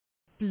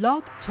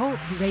Blog Talk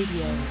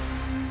Radio.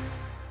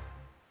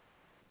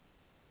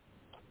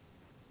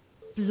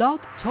 Blog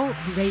Talk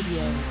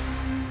Radio.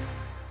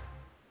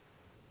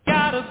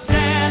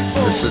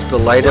 This is the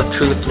Light of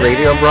Truth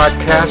radio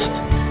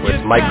broadcast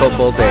with Michael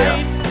Boldea.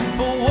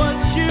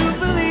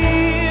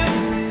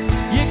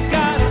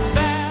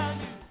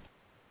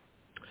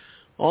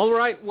 All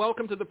right,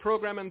 welcome to the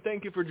program and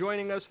thank you for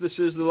joining us. This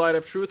is the Light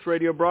of Truth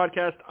radio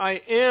broadcast.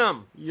 I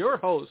am your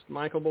host,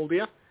 Michael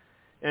Boldea.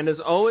 And as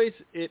always,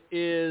 it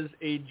is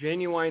a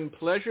genuine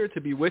pleasure to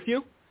be with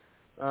you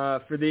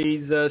for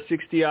these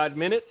 60-odd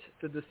minutes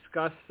to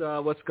discuss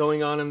what's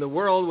going on in the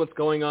world, what's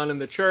going on in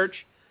the church,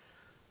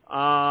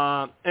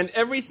 and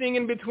everything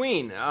in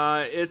between.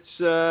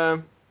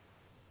 It's,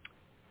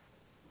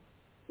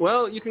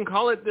 well, you can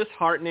call it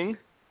disheartening.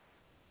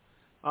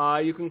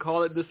 You can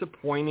call it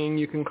disappointing.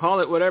 You can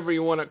call it whatever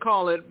you want to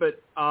call it,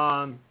 but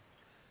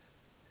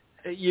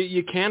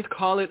you can't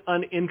call it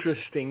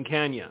uninteresting,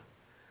 can you?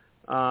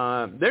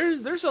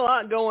 There's a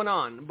lot going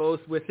on, both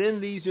within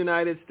these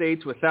United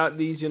States, without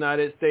these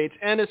United States,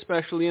 and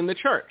especially in the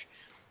church,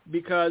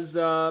 because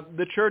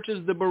the church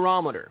is the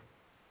barometer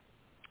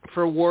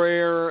for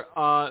where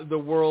the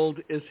world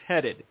is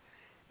headed.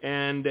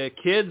 And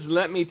kids,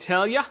 let me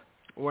tell you,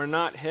 we're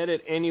not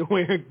headed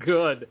anywhere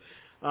good.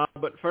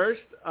 But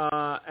first,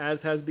 as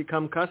has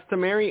become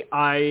customary,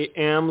 I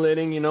am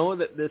letting you know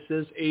that this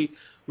is a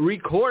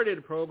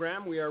recorded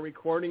program. We are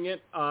recording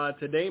it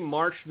today,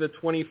 March the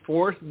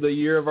 24th, the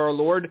year of our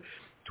Lord,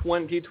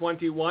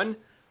 2021,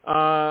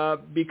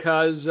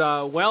 because,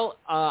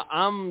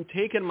 I'm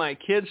taking my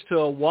kids to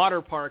a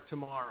water park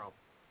tomorrow.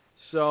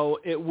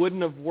 So it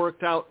wouldn't have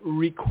worked out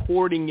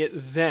recording it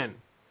then.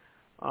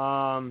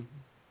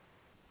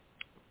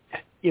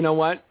 You know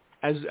what?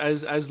 As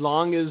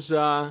long as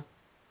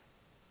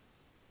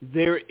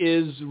there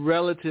is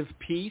relative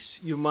peace,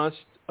 you must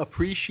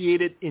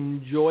appreciate it,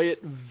 enjoy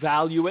it,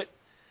 value it,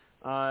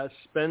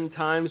 spend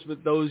times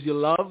with those you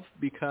love,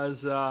 because,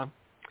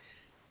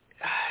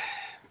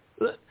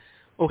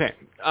 okay,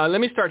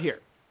 let me start here.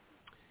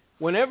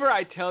 Whenever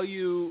I tell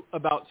you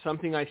about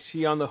something I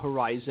see on the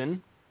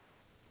horizon,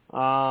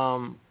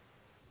 I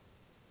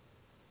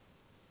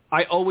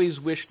always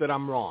wish that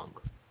I'm wrong.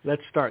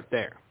 Let's start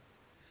there.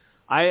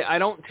 I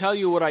don't tell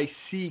you what I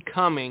see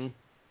coming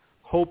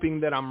hoping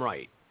that I'm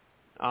right.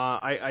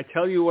 I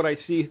tell you what I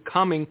see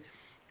coming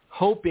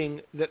hoping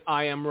that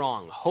I am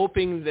wrong,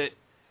 hoping that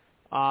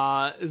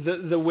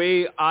the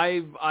way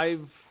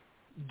I've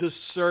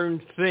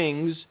discerned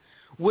things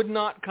would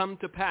not come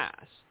to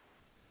pass.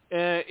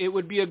 It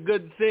would be a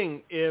good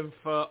thing if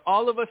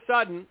all of a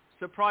sudden,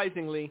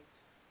 surprisingly,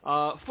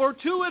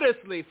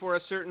 fortuitously for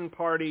a certain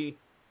party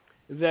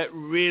that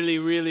really,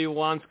 really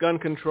wants gun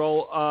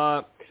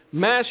control,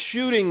 mass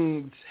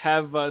shootings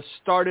have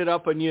started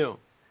up anew.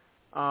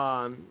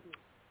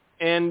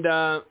 And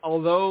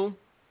although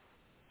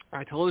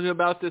I told you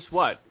about this,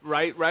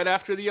 right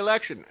after the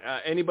election,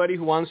 anybody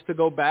who wants to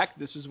go back,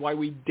 this is why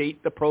we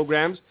date the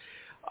programs.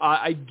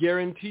 I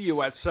guarantee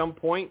you at some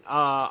point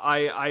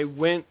I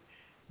went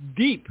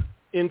deep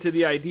into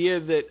the idea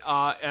that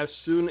as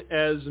soon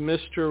as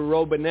Mr.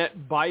 Robinette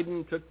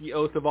Biden took the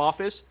oath of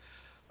office,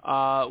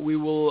 we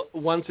will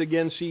once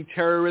again see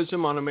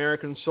terrorism on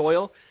American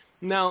soil.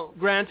 Now,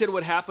 granted,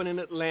 what happened in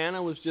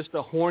Atlanta was just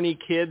a horny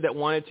kid that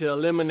wanted to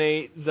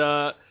eliminate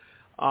the,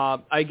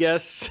 I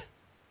guess,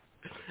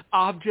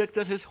 object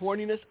of his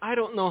horniness. I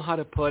don't know how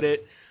to put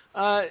it.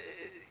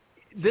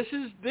 This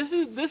is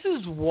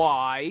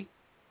why,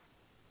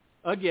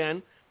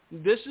 again,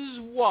 this is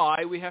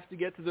why we have to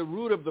get to the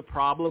root of the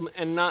problem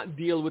and not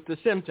deal with the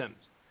symptoms.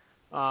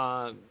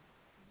 The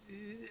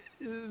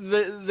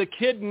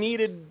kid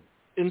needed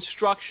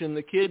instruction.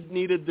 The kid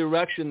needed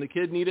direction. The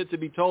kid needed to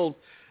be told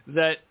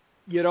that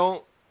you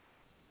don't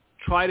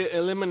try to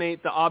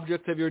eliminate the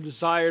object of your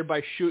desire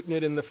by shooting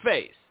it in the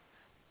face.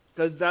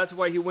 Because that's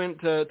why he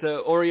went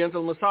to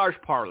Oriental massage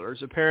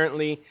parlors.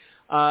 Apparently,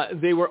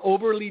 they were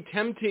overly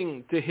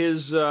tempting to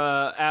his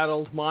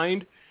adult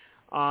mind.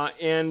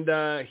 And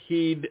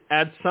he'd,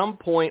 at some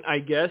point, I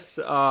guess,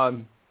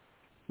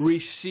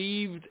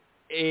 received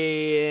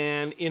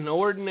an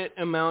inordinate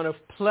amount of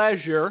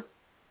pleasure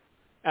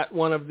at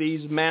one of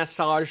these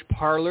massage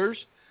parlors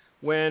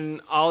when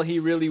all he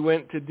really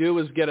went to do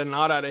was get a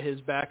knot out of his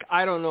back.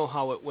 I don't know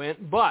how it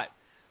went, but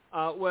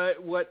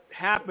what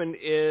happened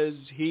is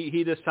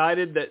he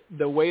decided that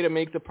the way to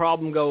make the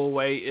problem go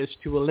away is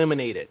to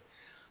eliminate it.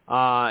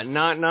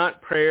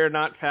 Not prayer,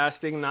 not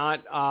fasting,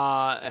 not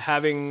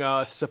having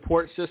a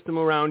support system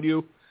around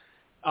you,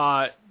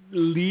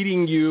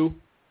 leading you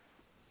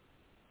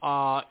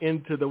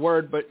into the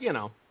word, but, you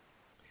know,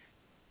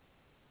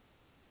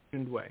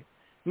 way.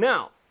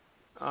 Now,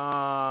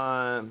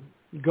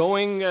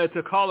 going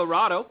to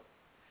Colorado,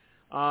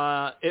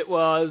 it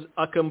was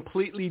a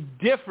completely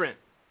different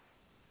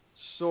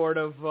sort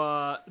of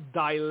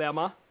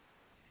dilemma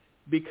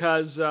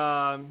because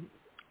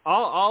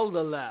all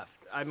the left,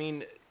 I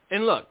mean,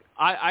 and look,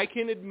 I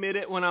can admit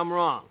it when I'm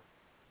wrong.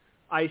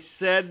 I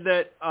said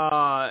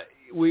that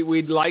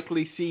we'd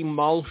likely see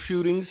mall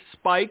shootings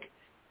spike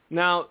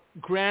Now,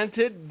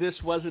 granted, this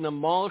wasn't a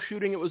mall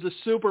shooting. It was a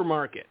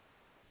supermarket.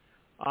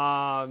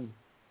 But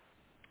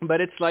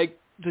it's like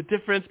the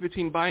difference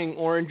between buying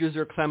oranges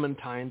or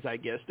clementines, I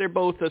guess. They're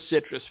both a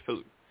citrus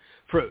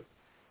fruit.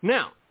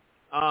 Now,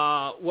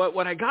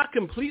 what I got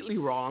completely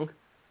wrong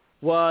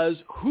was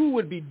who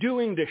would be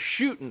doing the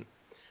shooting.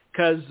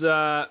 Because,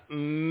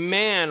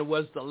 man,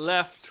 was the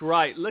left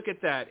right. Look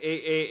at that.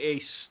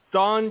 A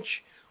staunch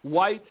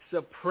white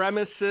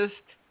supremacist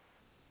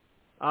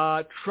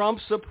Trump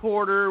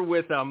supporter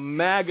with a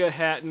MAGA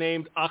hat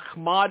named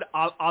Ahmad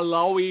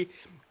Alawi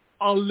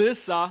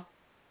Alissa,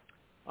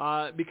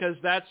 because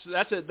that's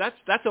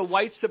a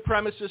white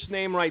supremacist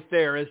name right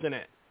there, isn't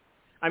it?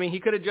 I mean, he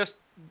could have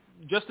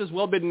just as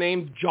well been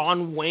named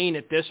John Wayne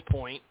at this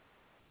point.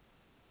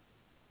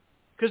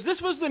 Because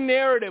this was the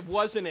narrative,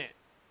 wasn't it?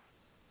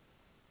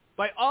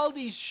 By all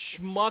these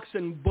schmucks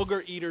and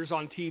booger eaters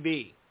on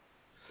TV.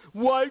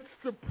 White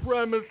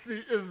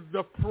supremacy is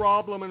the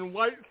problem, and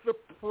white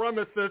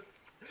supremacists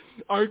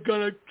are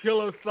going to kill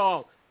us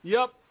all.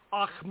 Yep,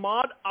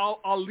 Ahmad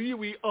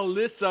Aliwi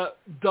Alissa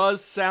does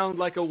sound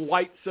like a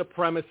white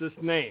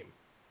supremacist name.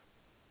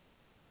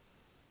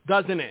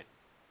 Doesn't it?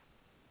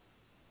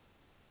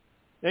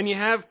 Then you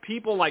have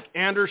people like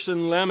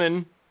Anderson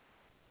Lemon.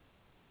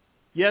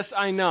 Yes,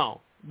 I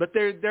know. But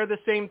they're the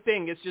same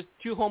thing. It's just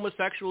two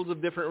homosexuals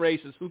of different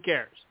races. Who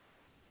cares?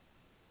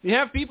 You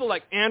have people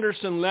like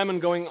Anderson Lemon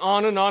going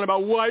on and on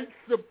about white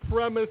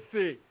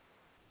supremacy.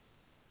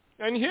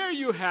 And here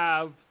you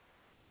have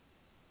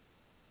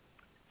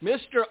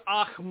Mr.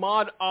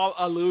 Ahmad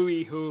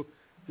al-Alawi, who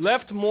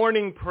left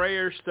morning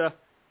prayers to,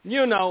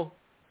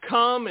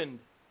 come and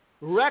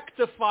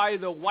rectify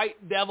the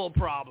white devil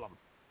problem.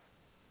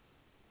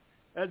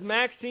 As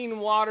Maxine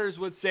Waters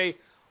would say,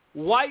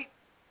 white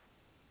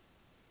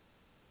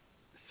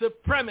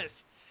supremacists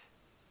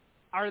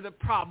are the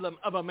problem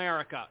of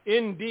America.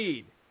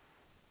 Indeed,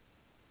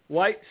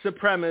 white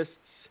supremacists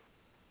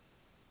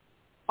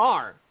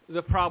are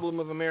the problem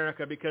of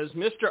America because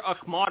Mr.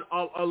 Ahmad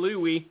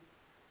al-Alawi,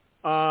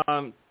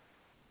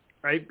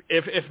 right,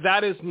 if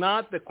that is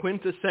not the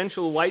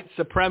quintessential white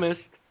supremacist,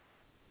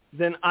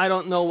 then I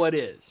don't know what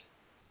is.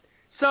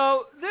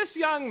 So this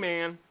young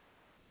man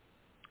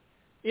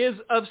is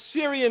of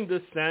Syrian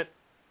descent,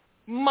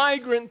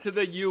 migrant to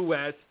the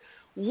U.S.,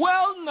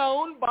 well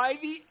known by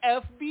the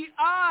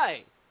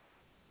FBI.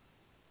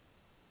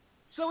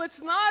 So it's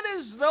not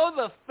as though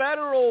the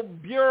Federal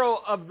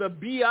Bureau of the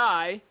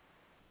BI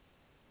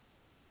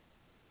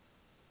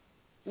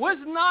was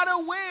not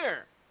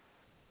aware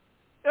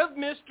of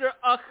Mr.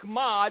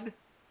 Ahmad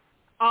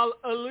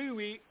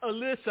al-Alawi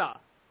Alissa,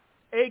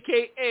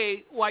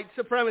 a.k.a. white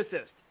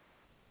supremacist.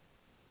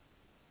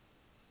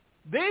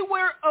 They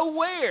were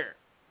aware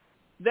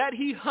that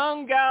he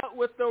hung out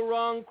with the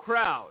wrong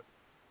crowd,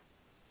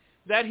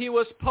 that he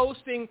was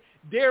posting,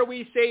 dare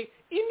we say,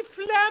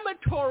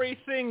 inflammatory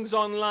things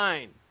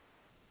online.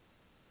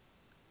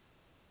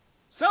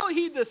 So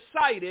he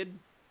decided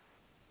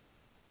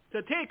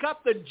to take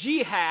up the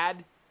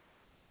jihad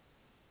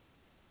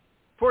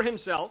for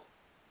himself,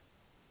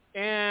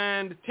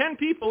 and 10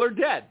 people are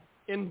dead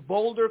in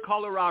Boulder,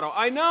 Colorado.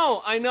 I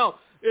know.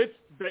 It's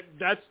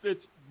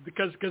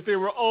because they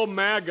were all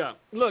MAGA.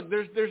 Look,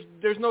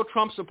 there's no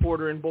Trump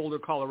supporter in Boulder,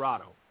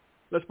 Colorado.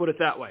 Let's put it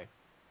that way.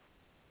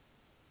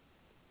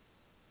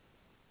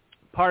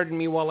 Pardon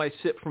me while I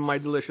sip from my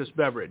delicious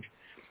beverage.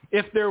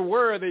 If there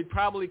were, they'd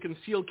probably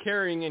conceal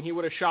carrying, and he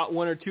would have shot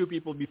 1 or 2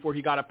 people before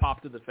he got a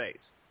pop to the face.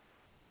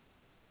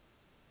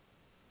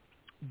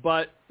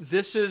 But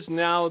this is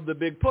now the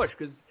big push,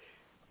 because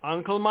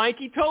Uncle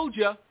Mikey told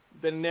you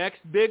the next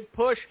big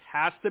push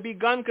has to be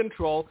gun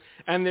control,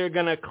 and they're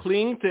going to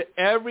cling to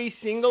every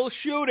single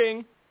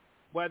shooting,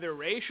 whether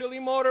racially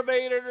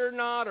motivated or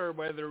not, or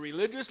whether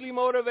religiously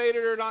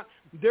motivated or not.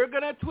 They're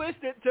going to twist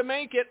it to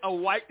make it a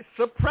white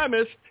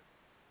supremacist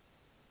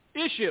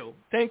issue.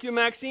 Thank you,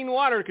 Maxine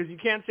Waters, because you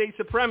can't say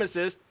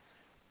supremacist.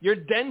 Your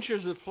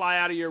dentures would fly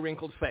out of your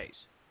wrinkled face.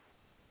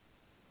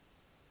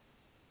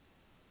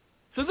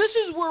 So this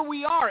is where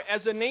we are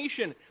as a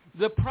nation.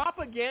 The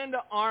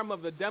propaganda arm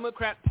of the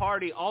Democrat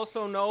Party,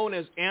 also known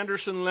as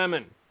Anderson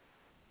Lemon,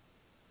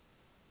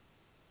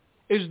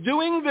 is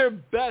doing their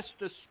best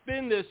to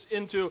spin this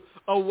into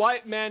a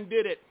white man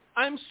did it.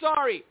 I'm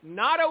sorry,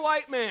 not a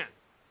white man.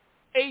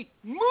 A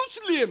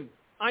Muslim.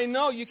 I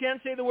know you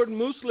can't say the word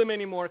Muslim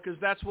anymore because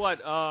that's what?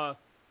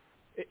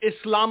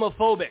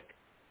 Islamophobic.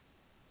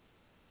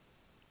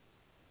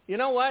 You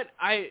know what?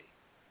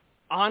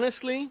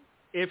 Honestly,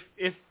 if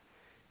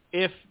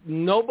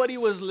nobody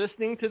was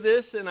listening to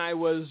this and I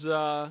was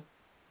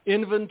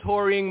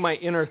inventorying my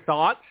inner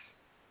thoughts,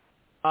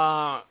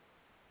 at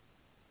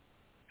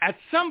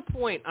some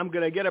point I'm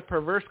going to get a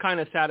perverse kind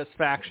of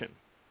satisfaction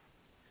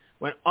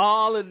when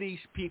all of these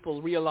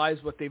people realize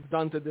what they've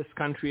done to this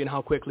country and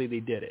how quickly they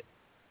did it.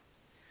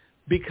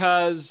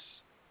 Because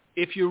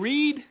if you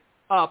read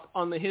up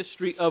on the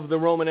history of the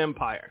Roman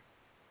Empire,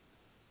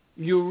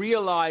 you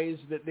realize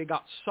that they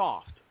got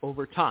soft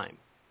over time.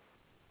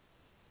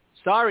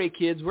 Sorry,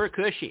 kids, we're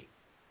cushy.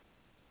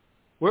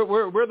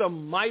 We're the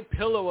my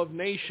pillow of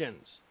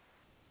nations.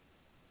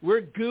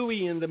 We're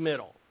gooey in the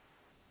middle.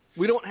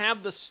 We don't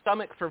have the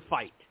stomach for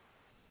fight.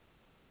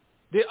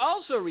 They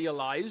also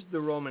realized,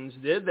 the Romans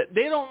did, that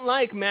they don't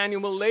like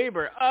manual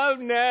labor. Oh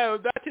no,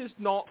 that is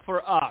not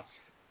for us.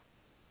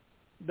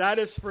 That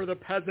is for the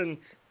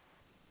peasants.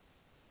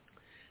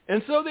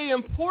 And so they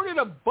imported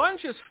a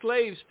bunch of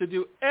slaves to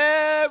do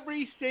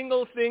every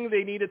single thing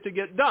they needed to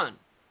get done,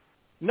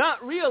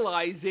 not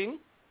realizing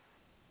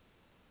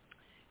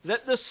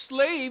that the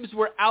slaves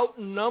were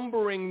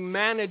outnumbering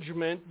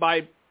management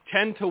by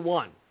 10 to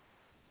 1.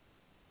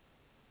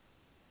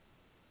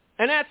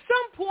 And at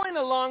some point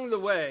along the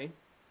way,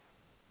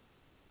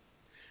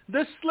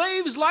 the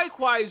slaves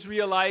likewise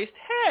realized,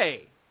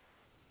 hey,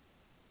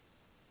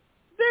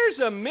 there's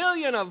 1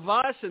 million of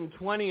us and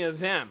 20 of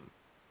them.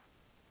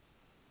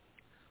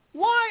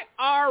 Why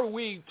are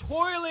we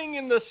toiling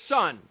in the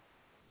sun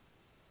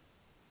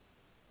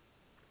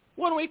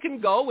when we can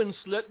go and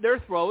slit their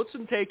throats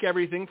and take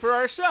everything for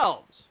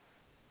ourselves?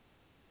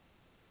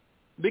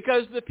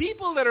 Because the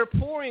people that are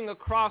pouring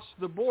across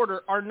the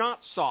border are not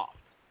soft.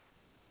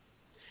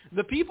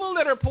 The people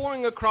that are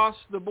pouring across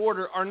the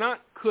border are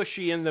not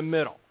cushy in the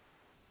middle.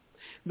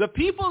 The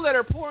people that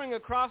are pouring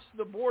across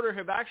the border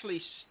have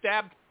actually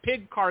stabbed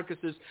pig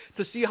carcasses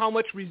to see how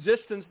much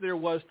resistance there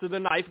was to the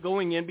knife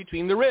going in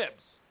between the ribs.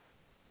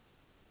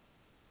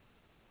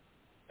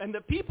 And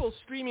the people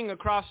streaming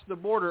across the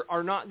border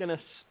are not going to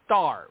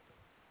starve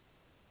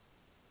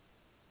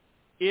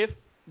if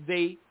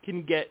they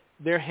can get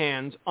their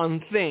hands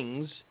on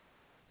things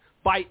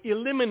by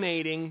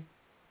eliminating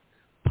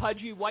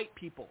pudgy white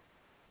people.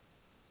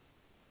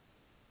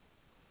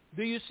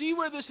 Do you see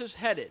where this is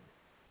headed?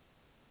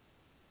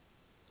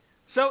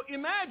 So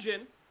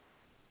imagine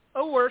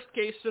a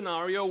worst-case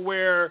scenario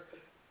where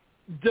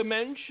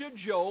Dementia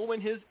Joe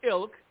and his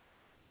ilk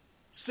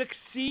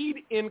succeed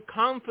in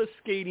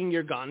confiscating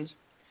your guns.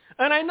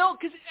 And I know,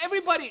 because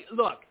everybody,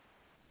 look,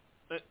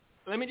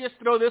 let me just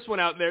throw this one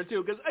out there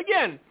too, because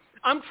again,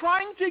 I'm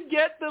trying to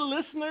get the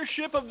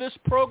listenership of this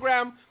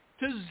program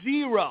to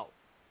 0.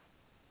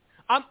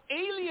 I'm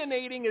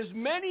alienating as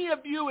many of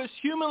you as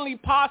humanly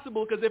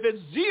possible, because if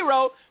it's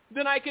 0,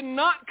 then I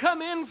cannot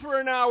come in for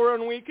an hour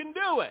and we can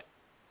do it.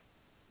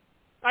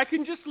 I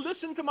can just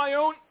listen to my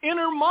own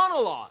inner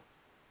monologue.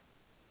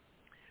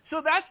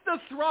 So that's the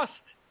thrust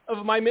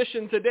of my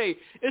mission today,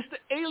 is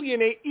to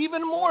alienate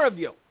even more of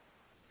you.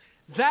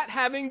 That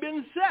having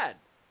been said,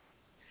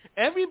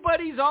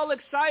 everybody's all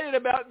excited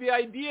about the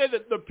idea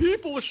that the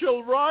people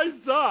shall rise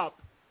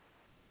up.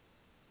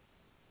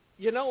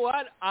 You know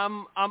what?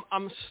 I'm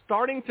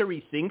starting to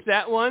rethink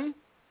that one,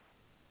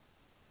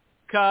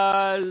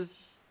 because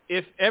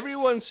if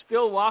everyone's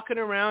still walking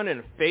around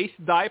in face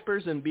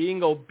diapers and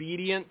being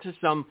obedient to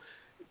some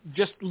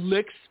just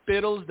lick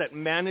spittles that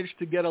managed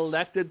to get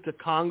elected to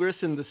Congress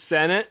and the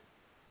Senate,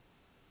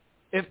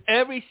 if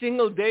every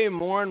single day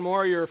more and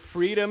more your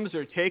freedoms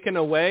are taken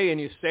away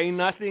and you say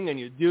nothing and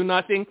you do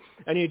nothing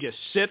and you just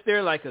sit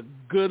there like a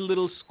good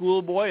little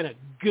schoolboy and a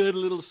good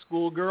little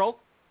schoolgirl,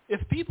 if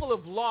people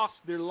have lost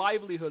their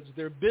livelihoods,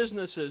 their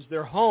businesses,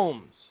 their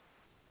homes,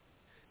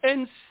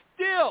 and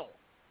still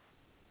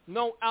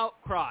no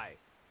outcry,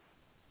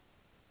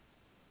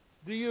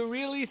 do you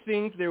really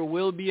think there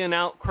will be an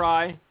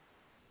outcry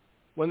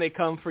when they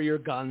come for your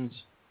guns?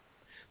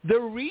 The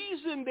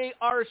reason they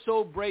are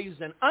so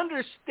brazen,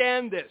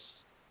 understand this,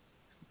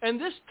 and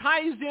this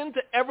ties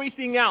into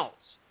everything else,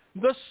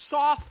 the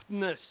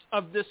softness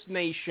of this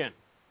nation.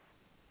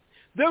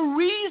 The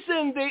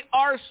reason they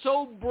are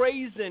so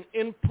brazen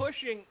in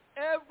pushing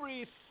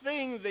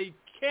everything they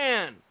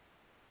can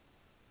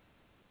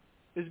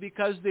is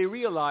because they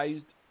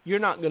realized you're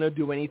not going to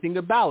do anything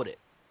about it.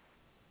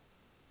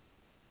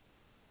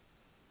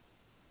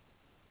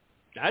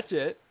 That's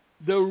it.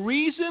 The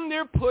reason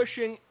they're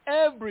pushing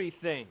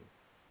everything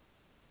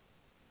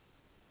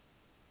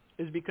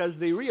is because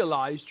they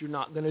realized you're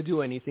not going to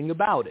do anything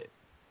about it.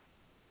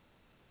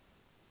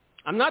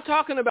 I'm not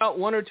talking about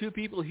 1 or 2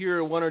 people here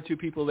or 1 or 2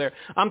 people there.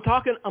 I'm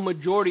talking a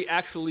majority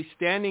actually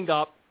standing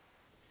up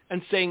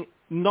and saying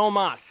no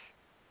más,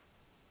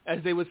 as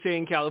they would say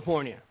in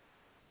California.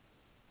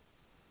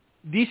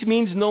 This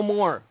means no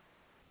more.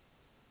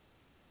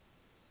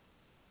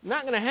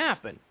 Not going to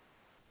happen.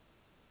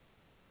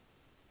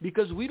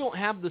 Because we don't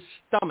have the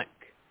stomach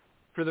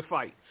for the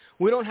fight.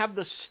 We don't have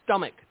the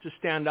stomach to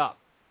stand up.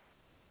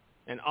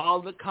 And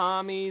all the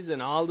commies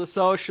and all the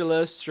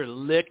socialists are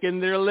licking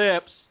their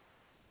lips.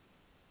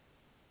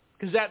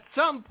 Because at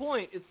some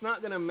point, it's not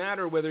going to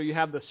matter whether you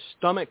have the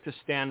stomach to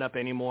stand up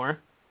anymore.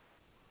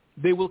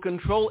 They will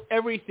control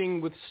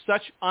everything with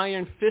such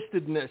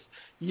iron-fistedness.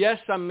 Yes,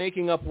 I'm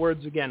making up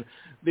words again.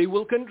 They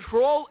will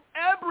control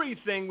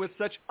everything with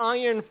such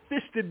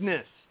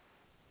iron-fistedness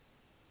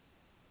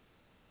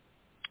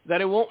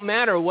that it won't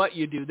matter what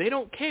you do. They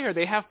don't care.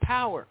 They have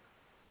power.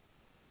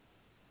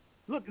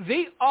 Look,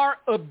 they are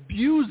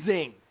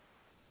abusing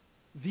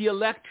the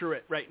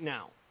electorate right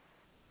now.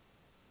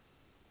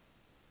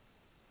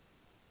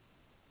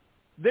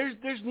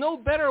 There's no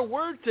better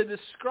word to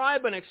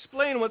describe and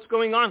explain what's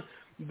going on.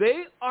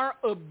 They are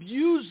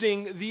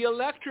abusing the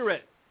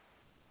electorate.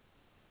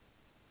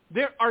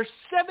 There are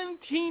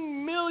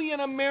 17 million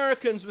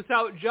Americans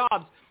without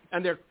jobs,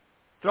 and they're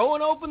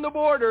throwing open the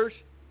borders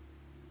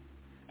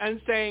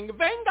and saying,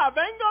 venga,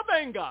 venga,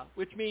 venga,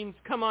 which means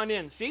come on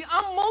in. See,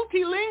 I'm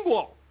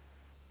multilingual.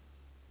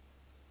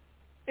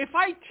 If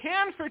I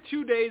tan for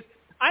 2 days,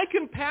 I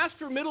can pass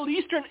for Middle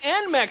Eastern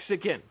and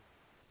Mexican.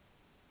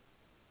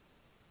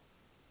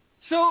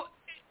 So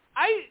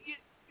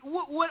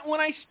when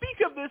I speak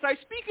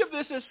of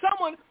this as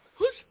someone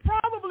who's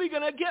probably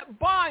going to get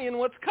by in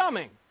what's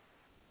coming.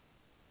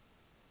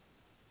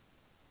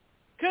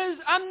 Because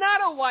I'm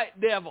not a white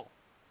devil,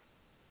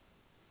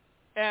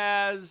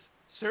 as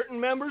certain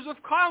members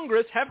of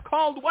Congress have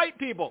called white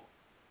people.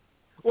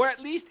 Or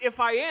at least if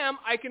I am,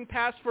 I can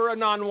pass for a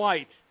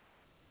non-white.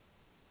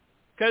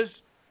 Because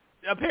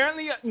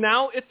apparently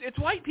now it's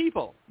white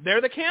people.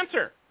 They're the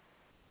cancer.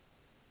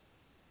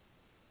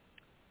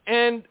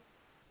 And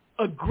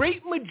a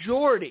great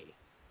majority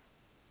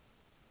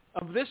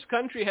of this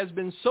country has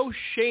been so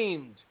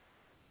shamed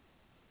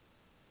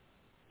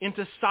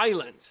into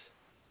silence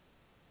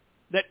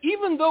that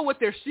even though what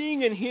they're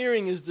seeing and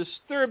hearing is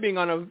disturbing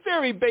on a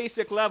very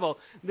basic level,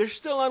 they're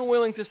still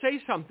unwilling to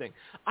say something.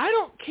 I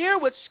don't care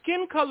what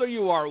skin color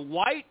you are,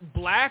 white,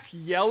 black,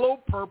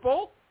 yellow,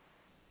 purple.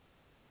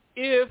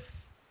 If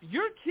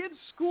your kid's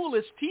school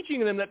is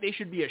teaching them that they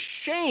should be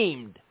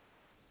ashamed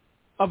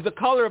of the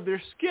color of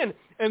their skin,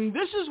 and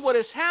this is what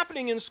is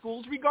happening in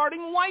schools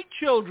regarding white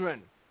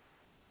children,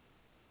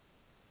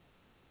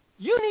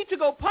 you need to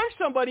go punch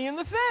somebody in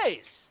the face.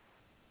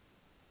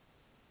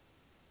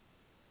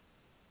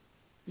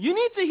 You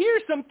need to hear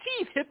some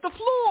teeth hit the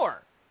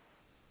floor.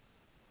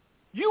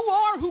 You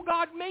are who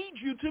God made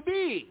you to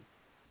be.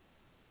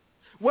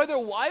 Whether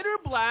white or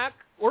black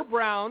or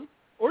brown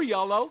or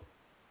yellow,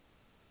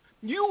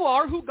 you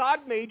are who God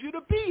made you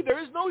to be.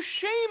 There is no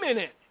shame in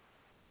it.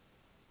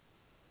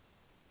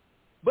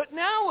 But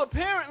now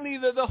apparently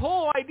the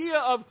whole idea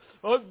of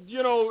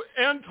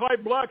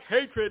anti-black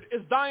hatred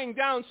is dying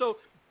down. So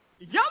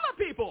yellow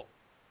people,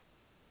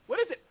 what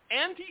is it?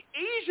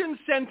 Anti-Asian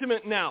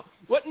sentiment now.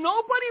 What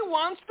nobody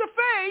wants to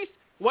face,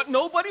 what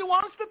nobody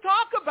wants to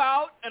talk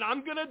about, and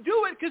I'm going to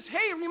do it because,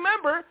 hey,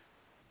 remember,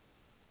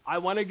 I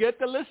want to get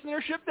the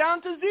listenership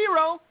down to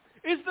 0,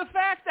 is the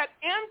fact that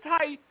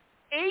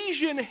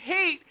anti-Asian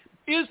hate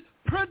is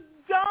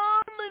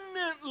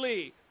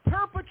predominantly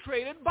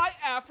perpetrated by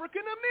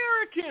African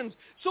Americans.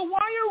 So why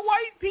are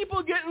white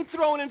people getting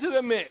thrown into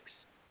the mix?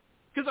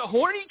 Because a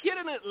horny kid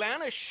in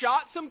Atlanta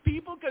shot some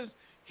people because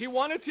he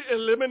wanted to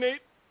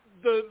eliminate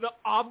the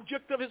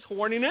object of his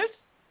horniness?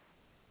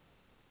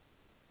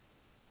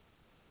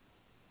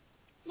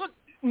 Look,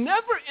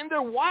 never in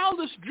their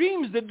wildest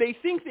dreams did they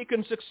think they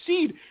can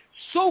succeed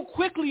so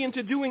quickly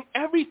into doing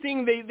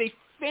everything they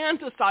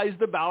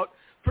fantasized about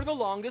for the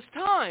longest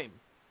time.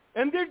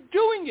 And they're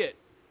doing it.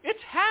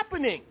 It's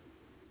happening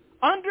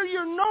under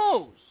your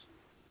nose.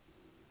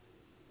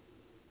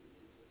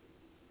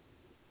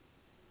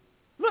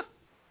 Look,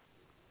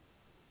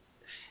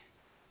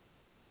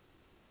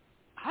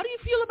 how do you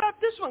feel about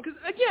this one? Because,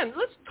 again,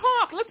 let's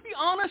talk. Let's be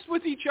honest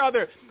with each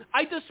other.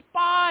 I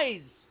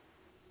despise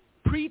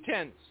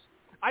pretense.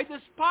 I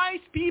despise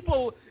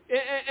people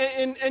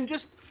and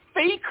just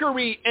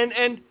fakery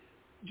and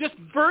just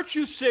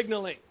virtue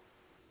signaling.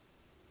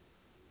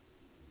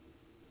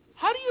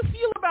 How do you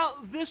feel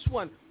about this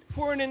one?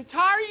 For an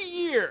entire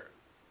year,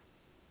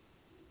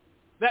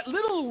 that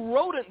little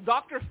rodent,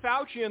 Dr.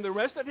 Fauci, and the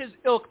rest of his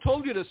ilk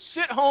told you to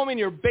sit home in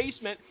your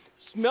basement,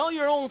 smell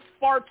your own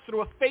farts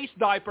through a face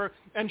diaper,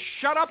 and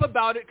shut up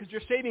about it because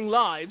you're saving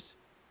lives.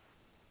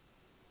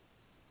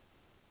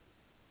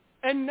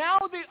 And now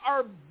they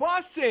are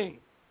busing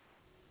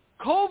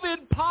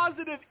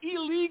COVID-positive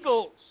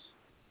illegals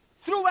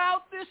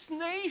throughout this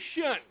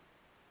nation.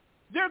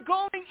 They're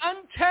going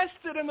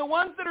untested, and the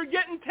ones that are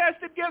getting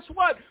tested, guess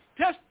what?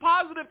 Test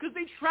positive because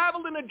they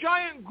traveled in a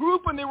giant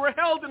group and they were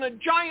held in a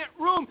giant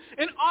room,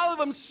 and all of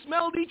them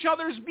smelled each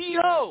other's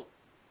BO.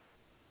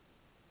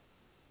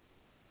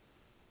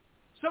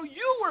 So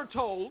you were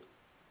told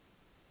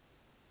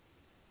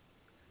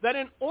that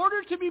in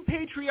order to be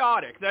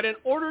patriotic, that in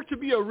order to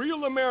be a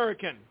real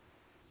American,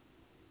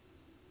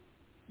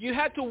 you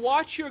had to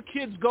watch your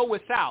kids go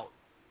without.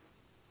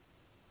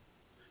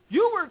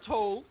 You were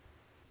told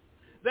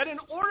that in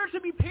order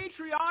to be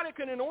patriotic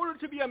and in order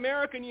to be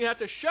American, you have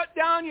to shut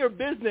down your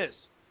business,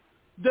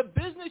 the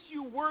business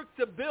you worked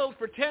to build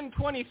for 10,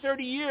 20,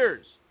 30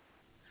 years,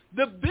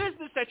 the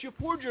business that you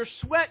poured your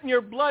sweat and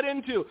your blood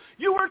into.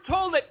 You were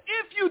told that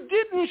if you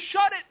didn't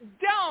shut it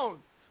down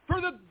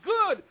for the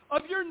good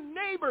of your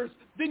neighbors,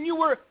 then you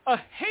were a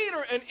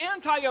hater and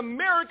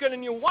anti-American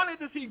and you wanted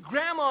to see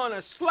grandma on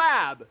a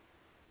slab.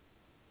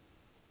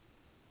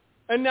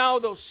 And now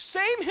those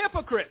same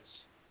hypocrites,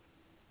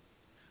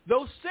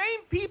 those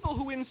same people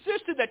who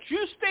insisted that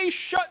you stay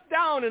shut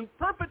down in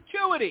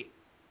perpetuity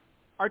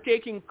are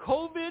taking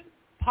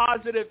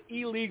COVID-positive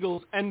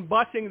illegals and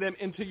busing them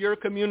into your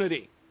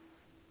community.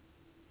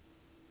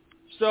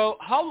 So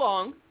how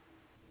long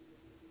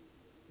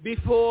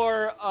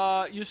before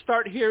you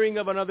start hearing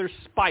of another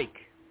spike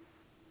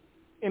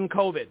in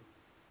COVID?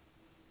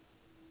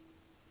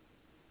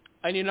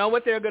 And you know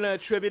what they're going to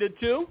attribute it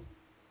to?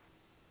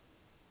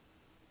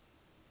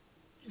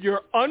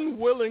 Your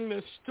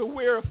unwillingness to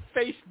wear a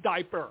face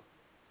diaper.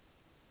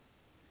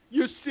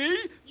 You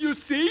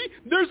see,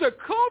 there's a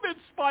COVID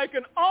spike,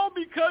 and all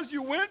because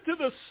you went to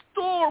the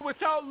store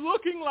without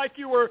looking like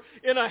you were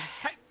in a,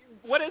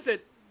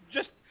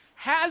 just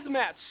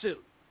hazmat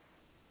suit.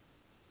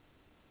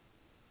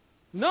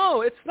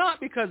 No, it's not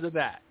because of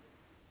that.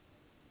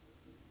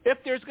 If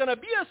there's going to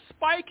be a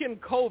spike in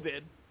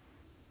COVID,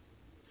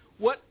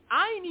 what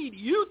I need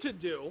you to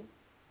do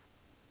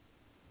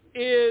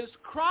is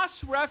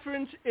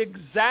cross-reference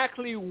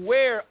exactly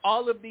where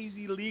all of these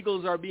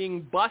illegals are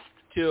being bussed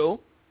to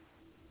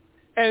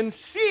and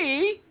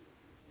see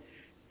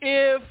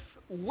if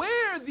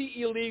where the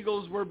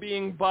illegals were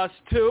being bussed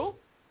to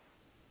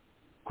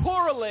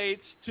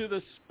correlates to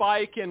the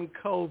spike in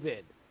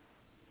COVID.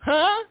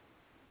 Huh?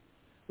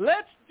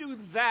 Let's do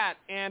that,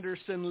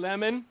 Anderson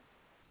Lemon,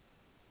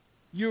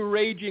 you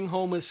raging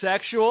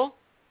homosexual.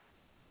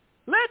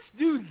 Let's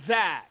do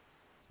that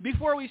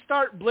before we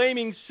start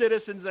blaming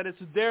citizens that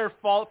it's their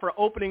fault for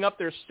opening up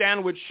their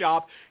sandwich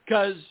shop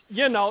because,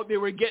 they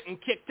were getting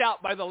kicked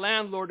out by the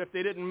landlord if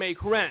they didn't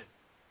make rent.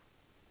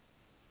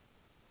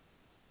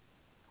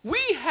 We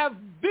have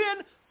been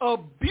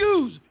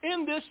abused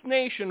in this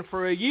nation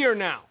for a year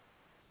now.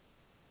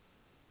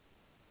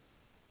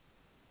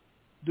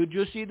 Did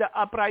you see the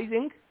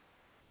uprising?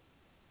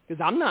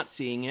 Because I'm not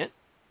seeing it.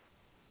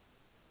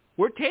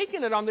 We're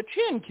taking it on the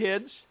chin,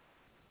 kids.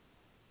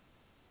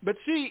 But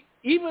see,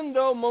 even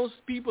though most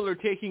people are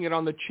taking it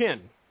on the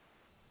chin,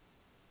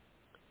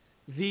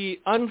 the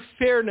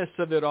unfairness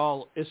of it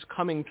all is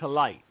coming to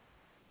light.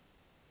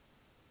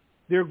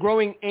 They're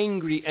growing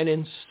angry and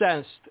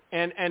incensed.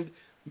 And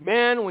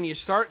man, when you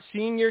start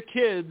seeing your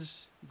kids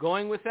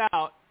going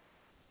without,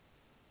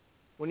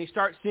 when you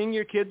start seeing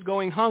your kids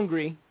going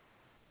hungry,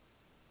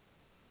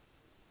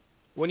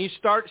 when you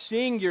start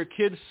seeing your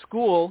kids'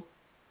 school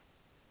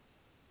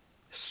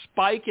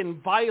spike in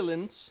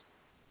violence,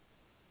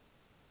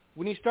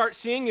 when you start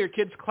seeing your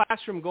kids'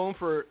 classroom going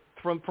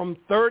from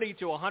 30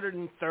 to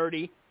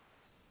 130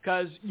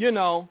 because,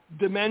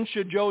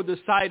 Dementia Joe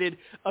decided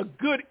a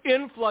good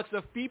influx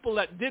of people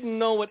that didn't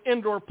know what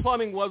indoor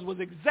plumbing was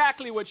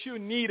exactly what you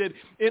needed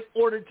in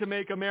order to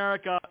make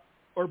America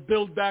or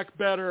build back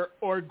better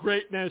or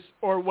greatness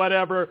or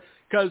whatever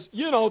because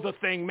the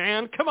thing,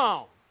 man. Come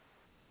on.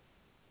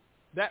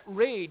 That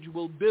rage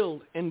will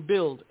build and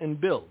build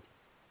and build.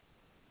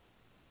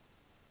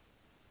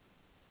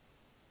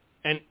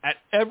 And at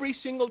every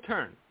single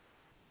turn,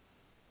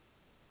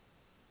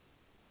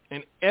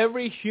 in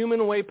every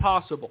human way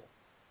possible,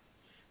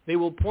 they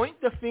will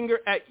point the finger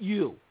at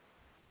you,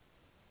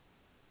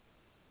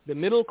 the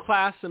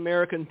middle-class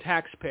American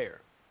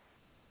taxpayer,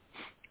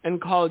 and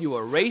call you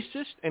a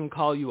racist and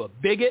call you a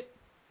bigot,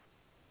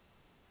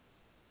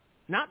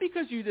 not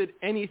because you did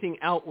anything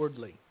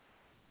outwardly,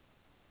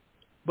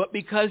 but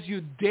because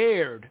you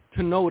dared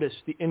to notice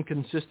the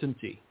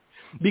inconsistency,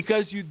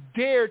 because you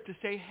dared to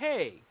say,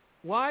 hey,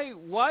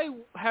 why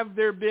have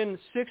there been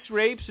 6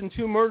 rapes and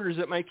 2 murders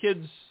at my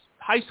kid's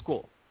high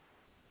school?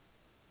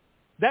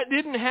 That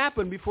didn't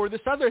happen before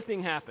this other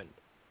thing happened.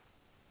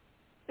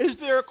 Is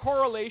there a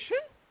correlation?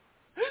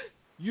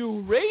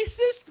 You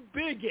racist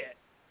bigot.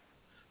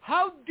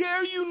 How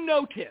dare you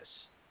notice?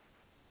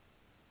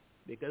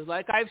 Because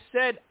like I've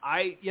said,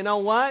 you know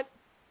what?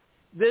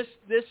 This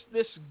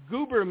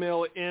goober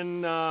mill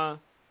in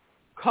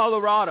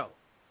Colorado,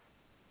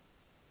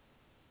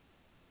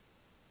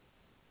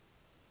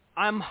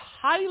 I'm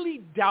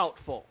highly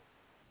doubtful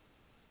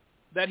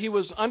that he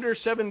was under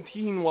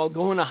 17 while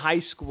going to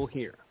high school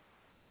here.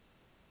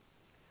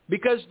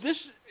 Because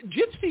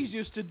gypsies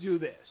used to do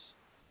this.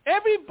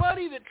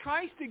 Everybody that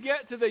tries to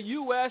get to the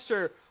U.S.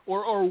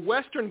 or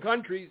Western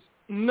countries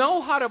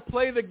know how to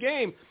play the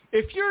game.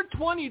 If you're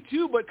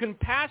 22 but can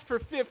pass for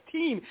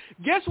 15,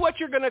 guess what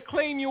you're going to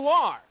claim you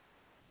are?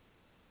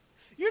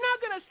 You're not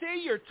going to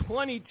say you're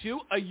 22,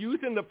 a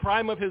youth in the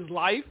prime of his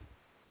life,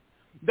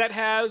 that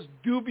has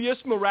dubious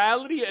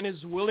morality and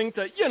is willing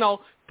to,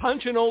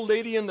 punch an old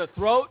lady in the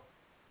throat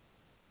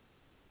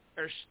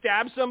or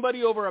stab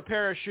somebody over a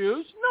pair of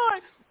shoes. No,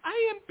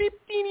 I am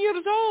 15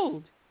 years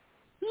old.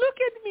 Look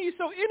at me,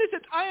 so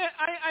innocent.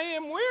 I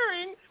am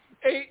wearing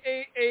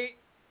a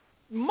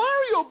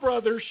Mario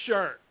Brothers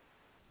shirt.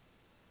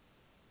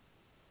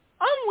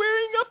 I'm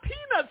wearing a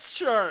Peanuts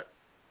shirt.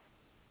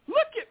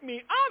 Look at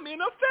me. I'm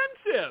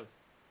inoffensive.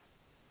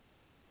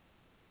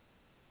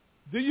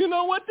 Do you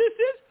know what this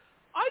is?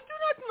 I do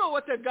not know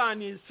what the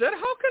gun is, sir.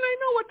 How can I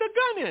know what the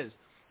gun is?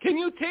 Can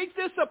you take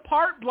this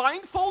apart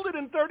blindfolded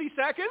in 30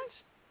 seconds?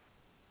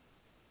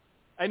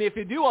 And if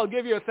you do, I'll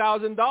give you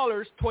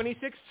 $1,000.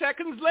 26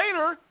 seconds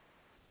later,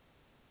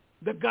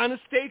 the gun is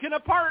taken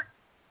apart,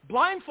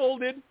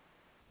 blindfolded.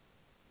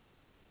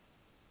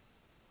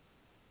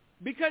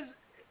 Because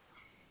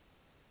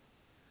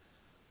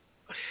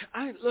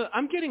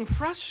I'm getting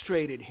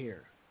frustrated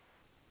here.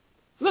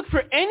 Look,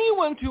 for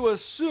anyone to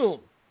assume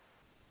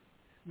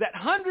that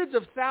hundreds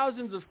of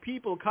thousands of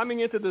people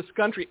coming into this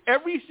country,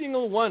 every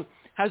single one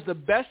has the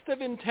best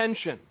of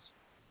intentions.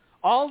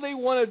 All they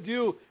want to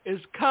do is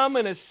come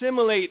and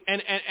assimilate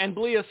and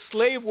be a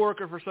slave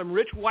worker for some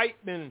rich white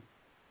man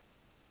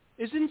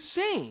is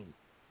insane.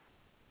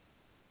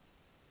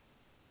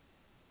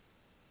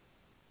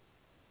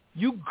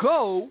 You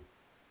go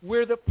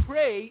where the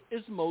prey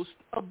is most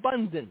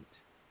abundant.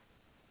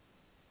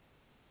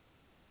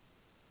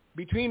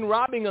 Between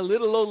robbing a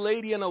little old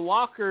lady in a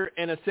walker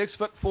and a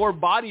 6'4"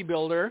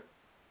 bodybuilder,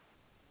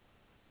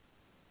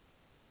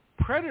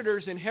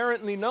 predators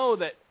inherently know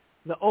that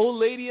the old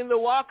lady in the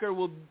walker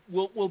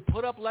will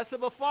put up less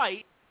of a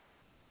fight.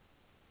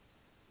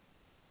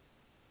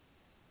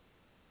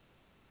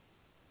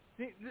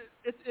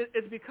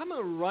 It's become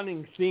a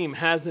running theme,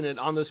 hasn't it,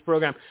 on this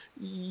program?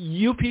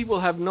 You people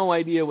have no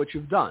idea what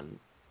you've done.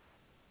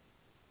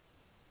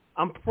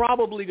 I'm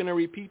probably going to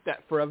repeat that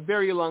for a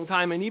very long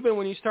time, and even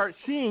when you start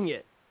seeing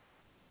it,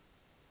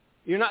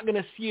 you're not going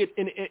to see it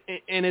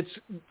in its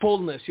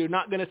fullness. You're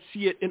not going to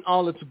see it in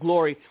all its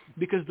glory,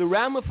 because the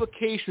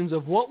ramifications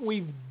of what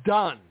we've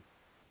done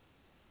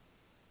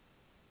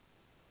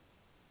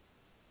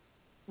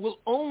will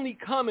only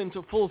come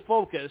into full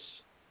focus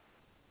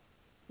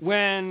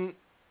when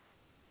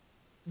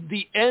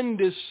the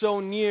end is so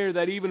near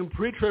that even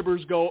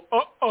pre-tribbers go,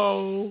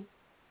 uh-oh.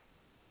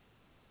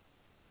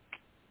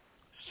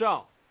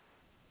 So,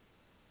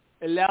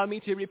 allow me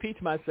to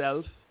repeat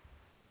myself.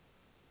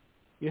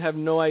 You have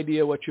no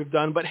idea what you've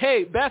done. But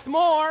hey, Beth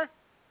Moore,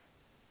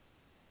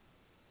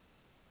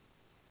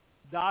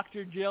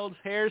 Dr. Jill's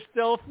hair's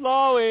still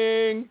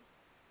flowing.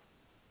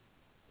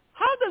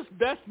 How does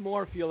Beth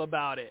Moore feel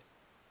about it?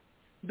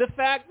 The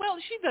fact, well,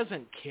 she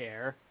doesn't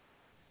care.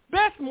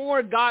 Beth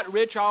Moore got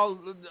rich off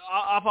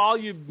all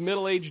you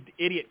middle-aged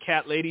idiot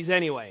cat ladies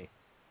anyway.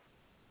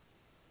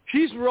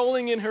 She's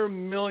rolling in her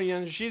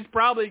millions. She's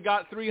probably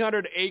got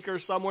 300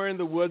 acres somewhere in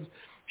the woods.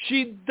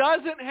 She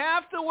doesn't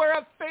have to wear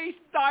a face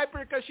diaper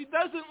because she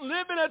doesn't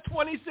live in a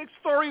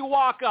 26-story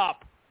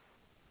walk-up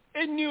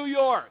in New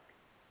York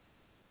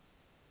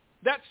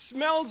that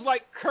smells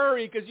like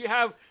curry because you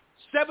have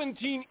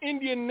 17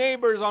 Indian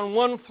neighbors on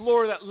one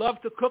floor that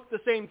love to cook the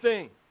same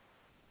thing.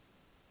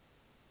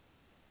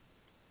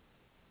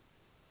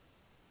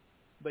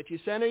 But you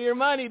sent her your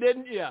money,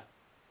 didn't you?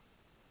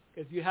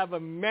 Because you have a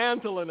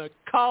mantle and a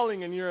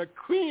calling and you're a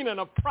queen and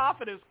a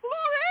prophetess.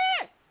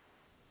 Glory!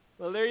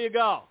 Well, there you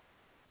go.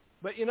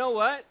 But you know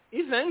what?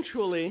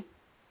 Eventually,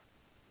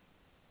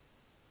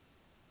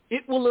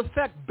 it will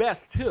affect Beth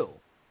too.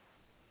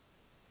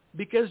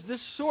 Because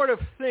this sort of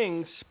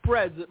thing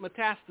spreads, it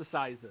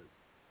metastasizes.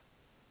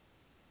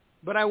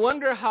 But I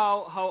wonder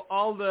how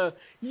all the,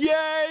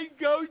 yay,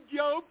 go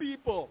Joe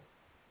people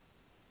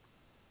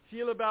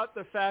feel about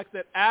the fact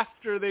that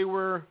after they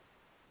were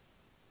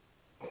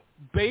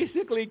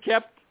basically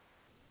kept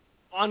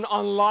on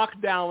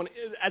lockdown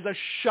as a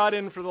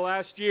shut-in for the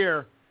last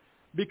year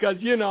because,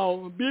 you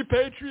know, be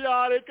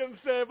patriotic and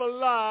save a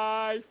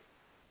life.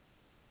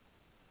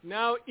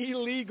 Now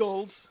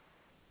illegals,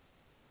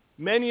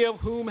 many of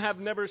whom have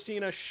never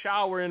seen a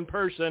shower in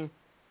person,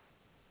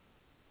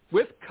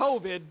 with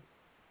COVID,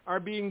 are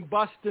being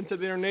bussed into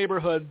their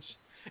neighborhoods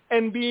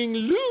and being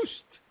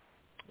loosed.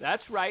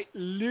 That's right,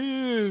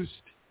 loosed.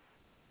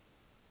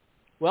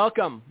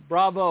 Welcome.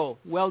 Bravo.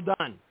 Well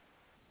done.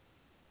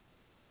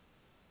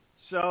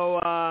 So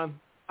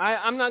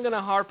I'm not going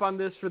to harp on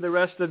this for the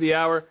rest of the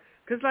hour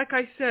because, like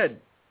I said,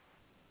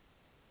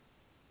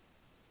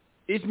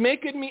 it's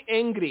making me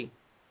angry.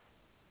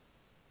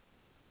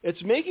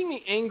 It's making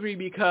me angry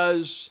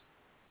because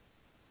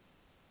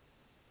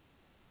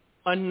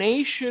a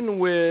nation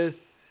with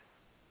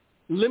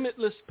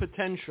limitless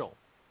potential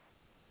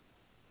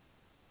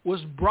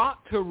was brought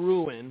to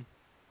ruin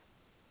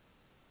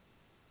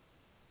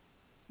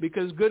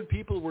because good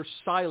people were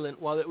silent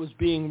while it was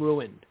being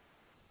ruined.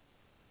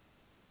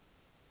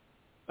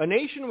 A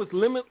nation with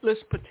limitless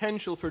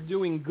potential for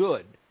doing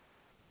good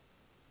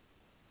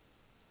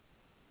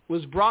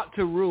was brought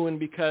to ruin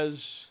because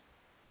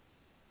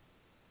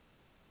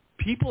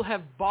people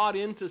have bought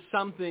into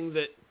something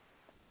that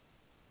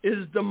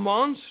is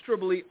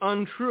demonstrably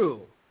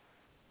untrue.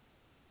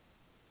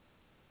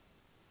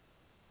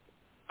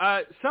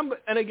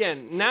 And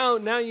again,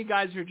 now you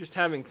guys are just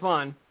having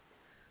fun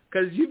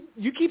because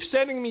you keep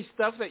sending me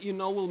stuff that you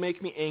know will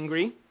make me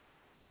angry.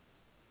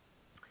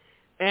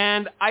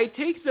 And I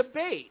take the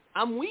bait.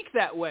 I'm weak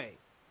that way.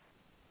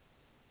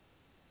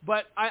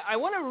 But I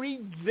want to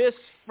read this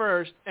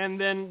first and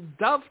then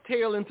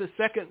dovetail into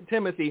 2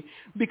 Timothy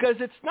because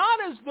it's not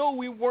as though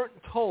we weren't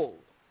told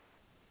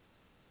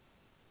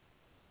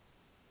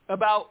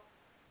about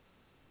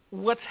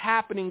what's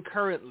happening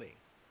currently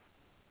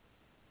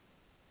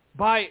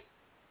by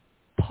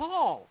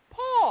Paul.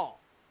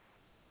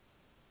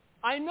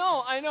 I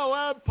know.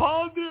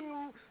 Paul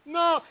didn't.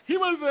 No, he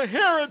was a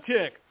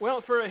heretic.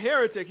 Well, for a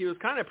heretic, he was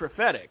kind of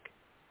prophetic.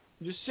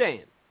 Just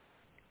saying.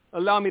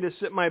 allow me to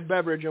sip my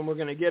beverage, and we're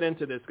going to get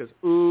into this because,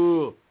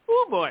 ooh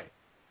boy,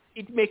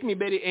 it makes me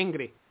very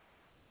angry.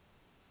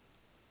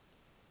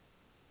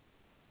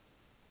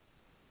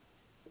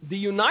 The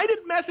United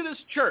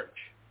Methodist Church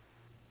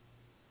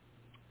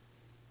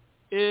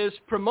is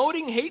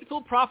promoting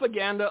hateful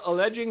propaganda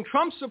alleging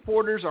Trump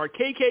supporters are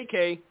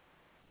KKK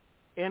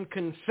and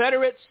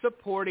Confederate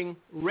supporting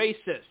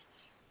racists.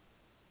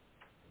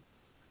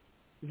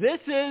 This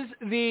is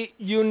the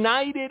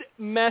United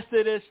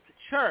Methodist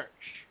Church.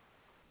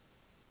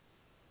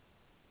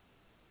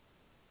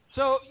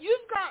 So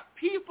you've got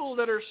people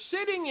that are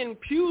sitting in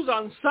pews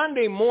on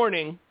Sunday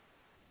morning,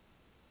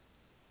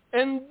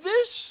 and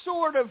this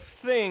sort of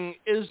thing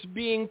is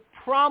being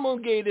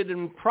promulgated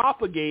and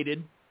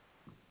propagated,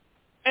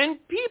 and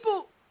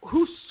people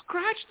who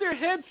scratch their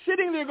heads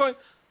sitting there going,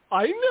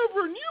 I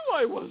never knew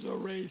I was a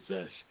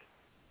racist.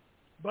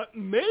 But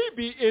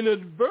maybe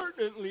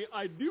inadvertently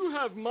I do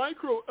have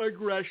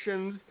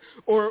microaggressions,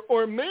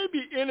 or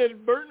maybe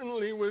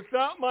inadvertently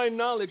without my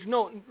knowledge.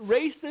 No,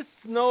 racists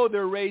know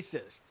they're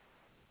racist.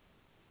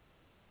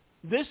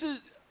 This is,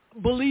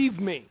 believe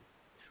me,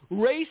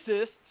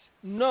 racists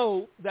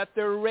know that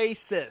they're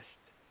racist.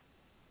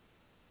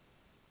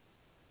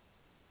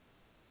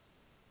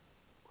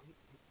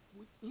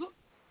 Look,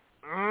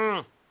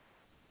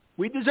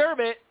 we deserve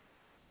it.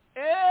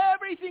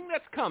 Everything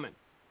that's coming.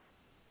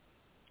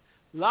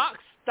 Lock,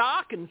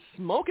 stock, and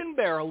smoke and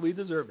barrel, we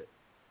deserve it.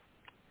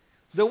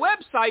 The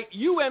website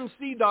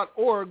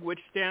umc.org, which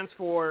stands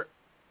for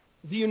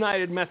the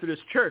United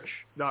Methodist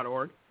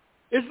Church.org,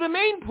 is the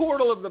main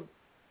portal of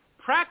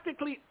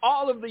practically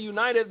all of the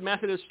United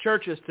Methodist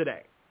churches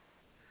today.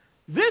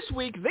 This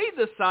week,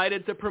 they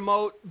decided to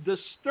promote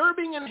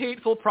disturbing and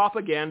hateful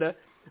propaganda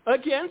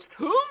against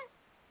whom?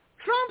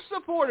 Trump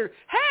supporters.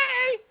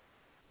 Hey!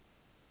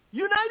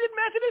 United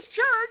Methodist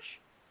Church!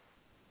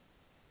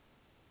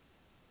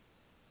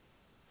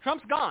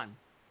 Trump's gone.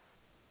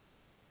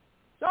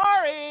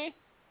 Sorry.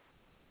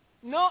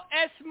 No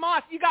es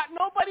más. You got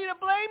nobody to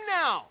blame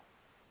now.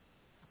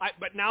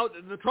 But now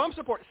the Trump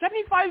support,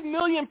 75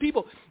 million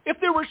people. If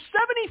there were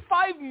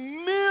 75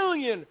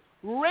 million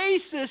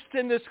racists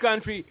in this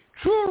country,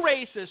 true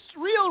racists,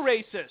 real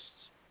racists,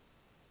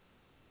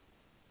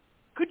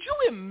 could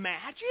you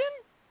imagine?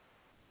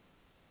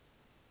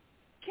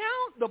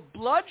 Count the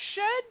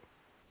bloodshed?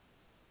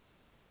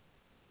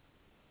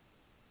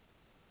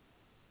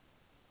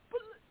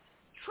 But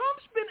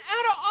Trump's been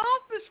out of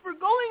office for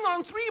going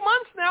on 3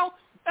 months now,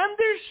 and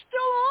they're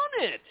still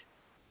on it.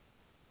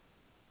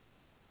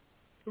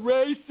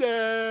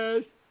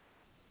 Racist.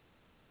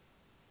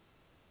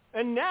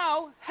 And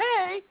now,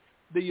 hey,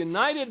 the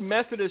United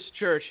Methodist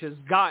Church has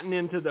gotten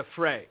into the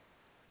fray.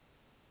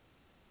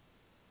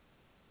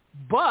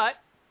 But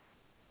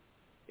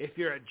if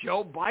you're a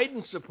Joe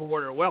Biden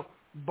supporter, well,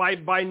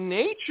 by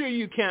nature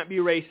you can't be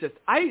racist.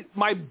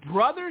 My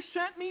brother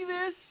sent me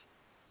this,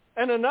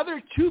 and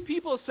another 2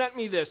 people sent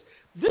me this.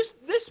 This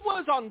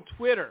was on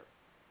Twitter.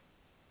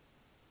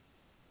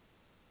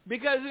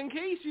 Because in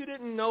case you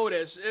didn't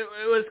notice,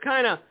 it was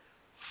kind of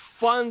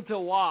fun to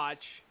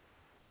watch.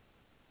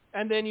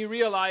 And then you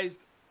realized,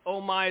 oh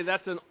my,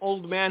 that's an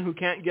old man who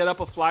can't get up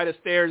a flight of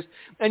stairs.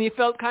 And you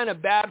felt kind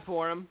of bad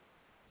for him.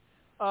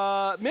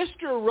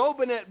 Mr.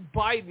 Robinette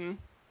Biden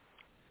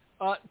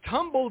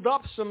tumbled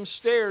up some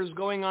stairs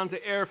going onto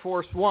Air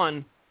Force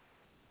One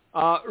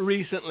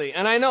recently.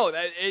 And I know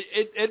that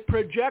it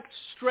projects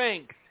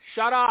strength.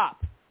 Shut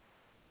up.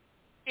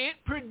 It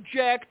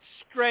projects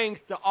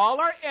strength to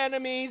all our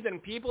enemies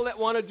and people that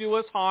want to do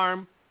us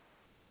harm.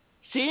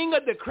 Seeing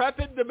a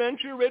decrepit,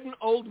 dementia-ridden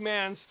old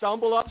man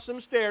stumble up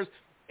some stairs,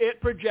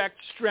 it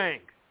projects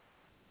strength.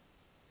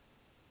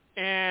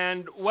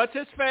 And what's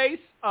his face?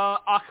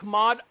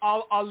 Ahmad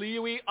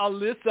al-Aliwi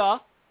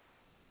al-Lissa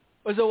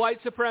was a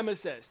white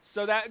supremacist.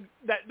 So that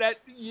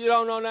you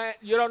don't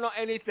know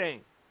anything.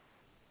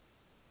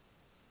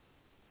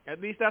 At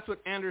least that's what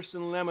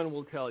Anderson Lemon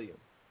will tell you.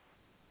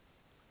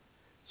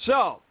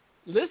 So,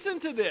 listen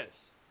to this.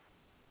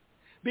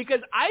 Because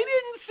I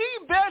didn't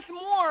see Beth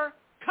Moore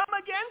come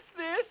against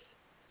this.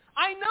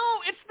 I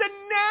know it's the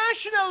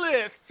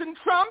nationalists and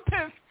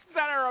Trumpists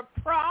that are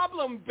a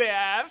problem,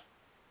 Beth.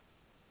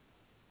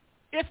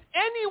 If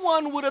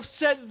anyone would have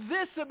said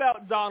this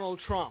about Donald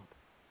Trump,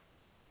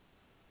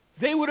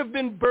 they would have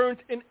been burnt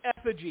in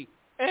effigy.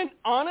 And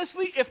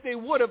honestly, if they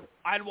would have,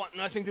 I'd want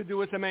nothing to do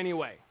with them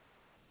anyway.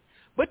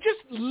 But just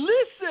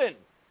listen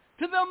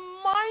to the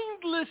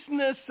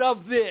mindlessness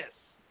of this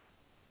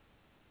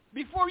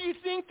before you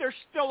think there's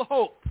still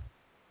hope,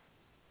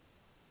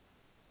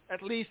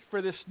 at least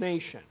for this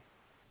nation.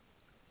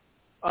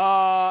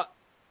 The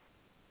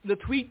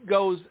tweet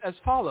goes as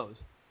follows.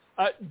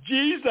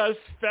 Jesus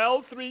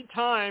fell 3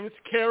 times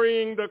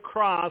carrying the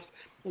cross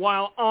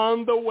while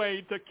on the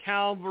way to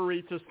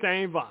Calvary to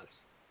save us.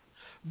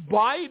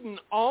 Biden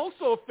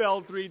also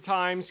fell 3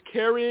 times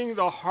carrying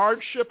the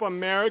hardship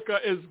America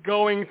is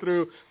going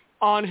through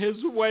on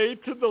his way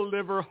to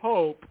deliver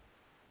hope.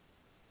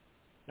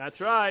 That's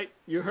right.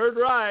 You heard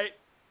right.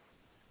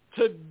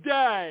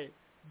 Today,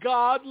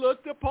 God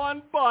looked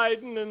upon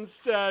Biden and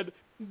said,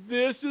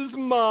 "This is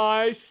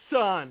my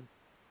son,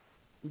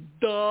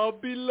 the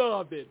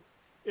beloved,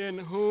 in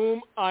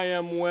whom I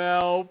am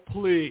well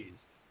pleased."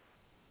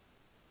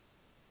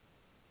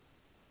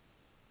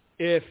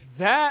 If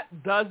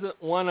that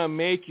doesn't want to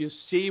make you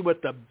see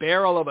what the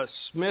barrel of a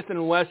Smith &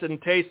 Wesson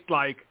tastes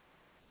like,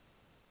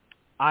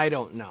 I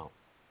don't know.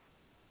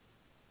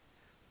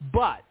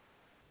 But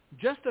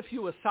just a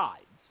few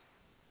asides.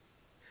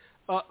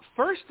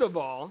 First of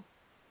all,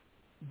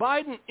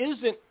 Biden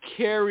isn't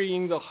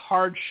carrying the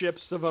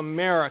hardships of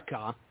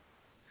America.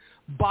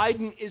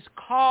 Biden is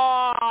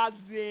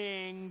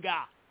causing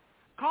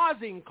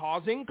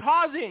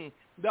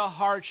the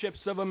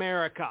hardships of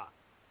America.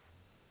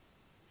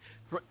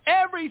 For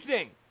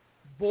everything,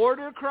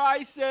 border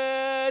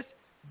crisis,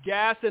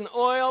 gas and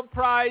oil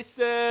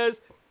prices,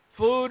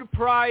 food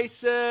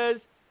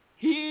prices,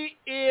 he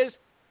is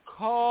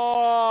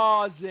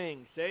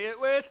causing, say it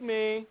with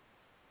me,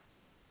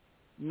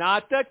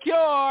 not the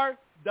cure,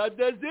 the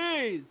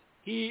disease.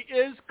 He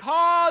is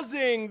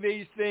causing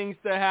these things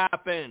to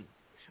happen,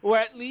 or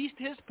at least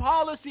his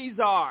policies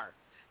are.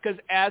 Because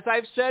as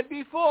I've said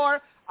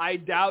before, I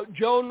doubt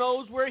Joe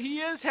knows where he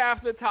is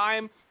half the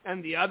time,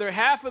 and the other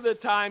half of the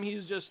time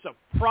he's just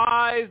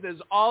surprised as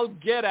all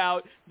get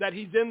out that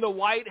he's in the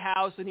White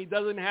House and he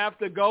doesn't have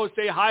to go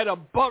say hi to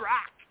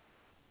Barack.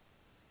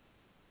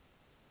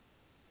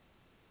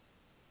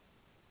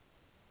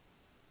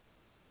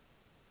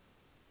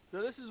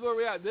 So this is where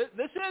we are. This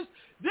is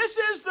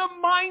the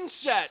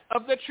mindset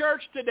of the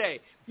church today.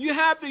 You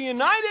have the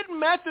United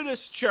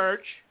Methodist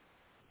Church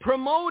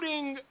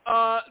promoting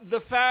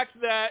the fact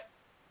that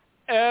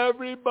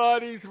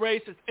everybody's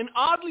racist. And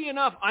oddly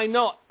enough, I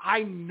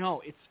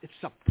know, it's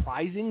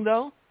surprising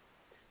though.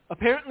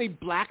 Apparently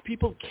black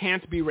people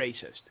can't be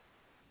racist.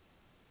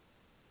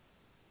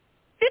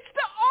 It's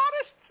the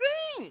oddest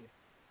thing.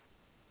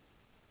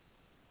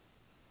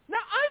 Now,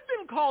 I've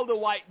been called a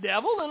white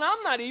devil, and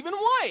I'm not even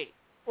white.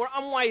 Or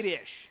I'm white-ish.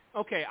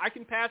 Okay, I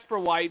can pass for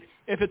white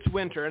if it's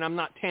winter and I'm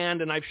not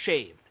tanned and I've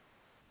shaved.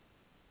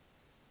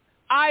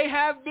 I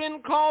have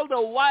been called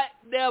a white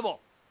devil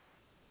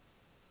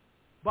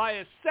by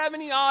a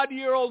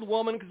 70-odd-year-old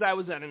woman because I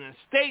was at an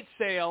estate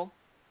sale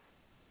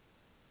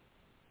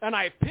and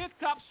I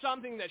picked up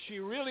something that she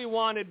really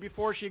wanted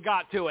before she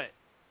got to it.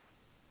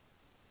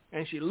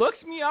 And she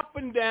looks me up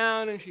and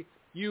down and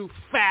 "You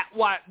fat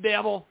white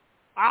devil,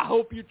 I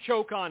hope you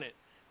choke on it."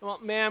 Well,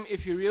 ma'am,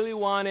 if you really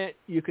want it,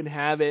 you can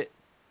have it.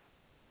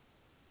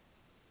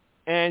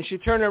 And she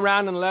turned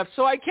around and left,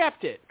 so I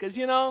kept it. Because,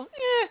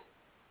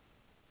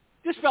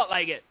 just felt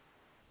like it.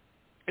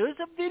 It was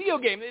a video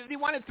game. If they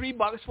wanted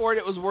 $3 for it,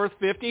 it was worth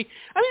 $50. I mean, it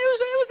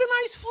was a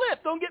nice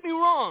flip, don't get me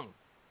wrong.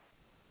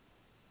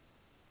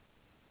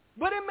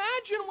 But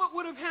imagine what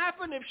would have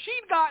happened if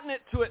she'd gotten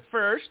it to it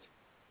first,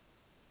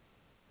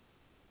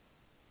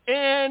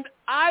 and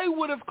I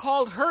would have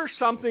called her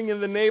something in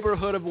the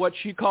neighborhood of what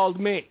she called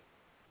me.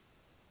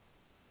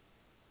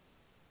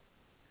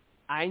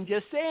 I'm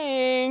just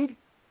saying,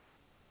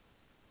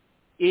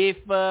 if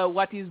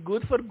what is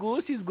good for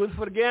goose is good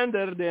for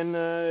gander, then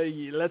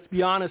let's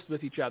be honest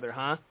with each other,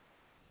 huh?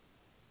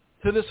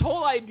 So this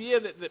whole idea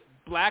that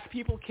black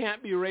people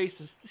can't be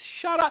racist,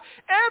 shut up.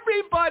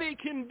 Everybody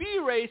can be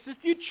racist.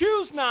 You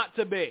choose not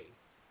to be.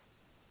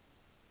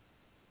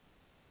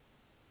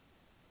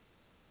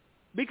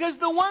 Because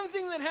the one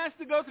thing that has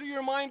to go through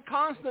your mind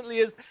constantly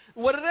is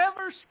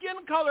whatever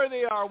skin color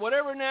they are,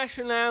 whatever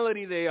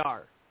nationality they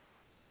are,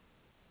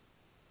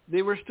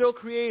 they were still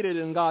created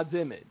in God's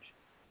image.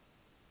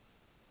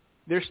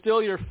 They're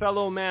still your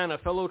fellow man, a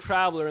fellow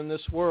traveler in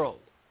this world.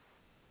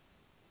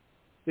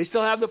 They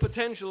still have the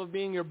potential of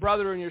being your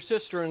brother and your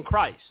sister in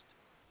Christ.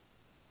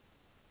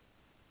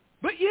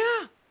 But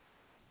yeah,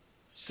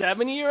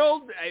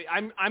 70-year-old,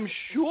 I'm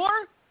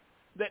sure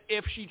that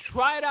if she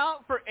tried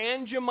out for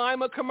Aunt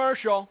Jemima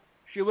commercial,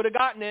 she would have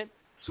gotten it.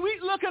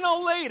 Sweet-looking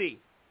old lady.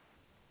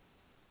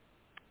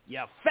 You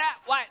fat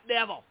white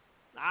devil.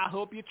 I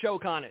hope you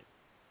choke on it.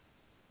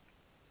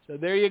 So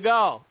there you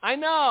go. I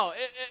know.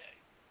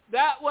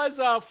 That was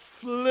a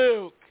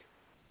fluke.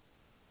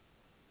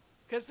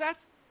 Because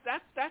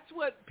that's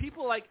what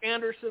people like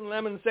Anderson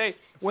Lemon say.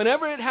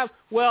 Whenever it has,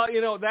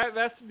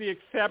 that's the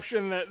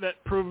exception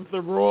that proves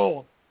the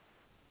rule.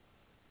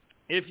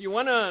 If you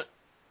want to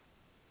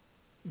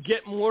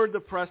get more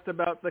depressed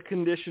about the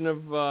condition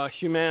of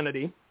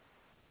humanity,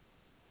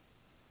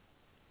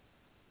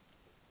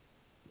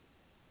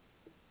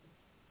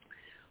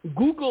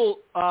 Google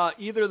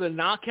either the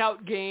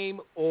knockout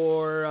game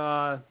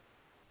or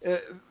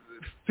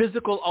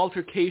physical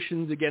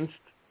altercations against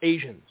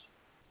Asians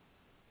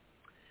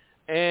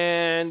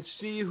and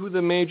see who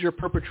the major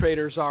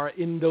perpetrators are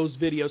in those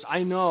videos.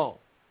 I know.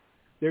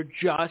 They're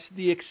just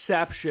the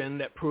exception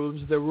that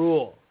proves the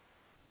rule.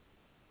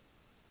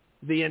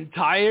 The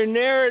entire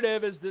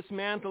narrative is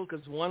dismantled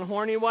because one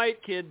horny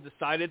white kid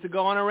decided to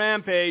go on a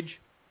rampage.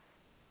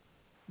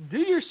 Do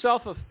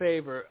yourself a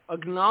favor.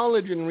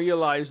 Acknowledge and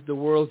realize the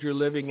world you're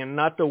living in,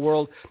 not the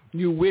world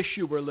you wish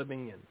you were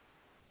living in.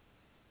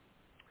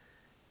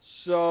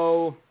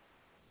 So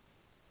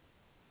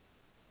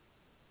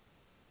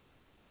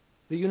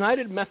the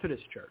United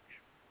Methodist Church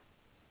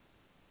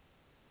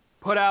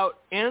put out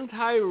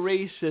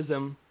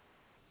anti-racism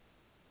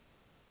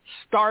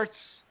starts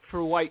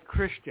for white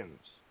Christians.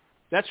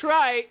 That's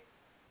right.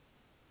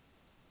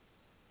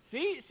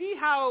 See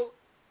how,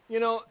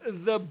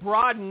 the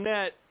broad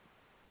net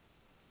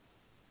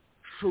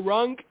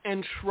shrunk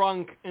and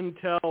shrunk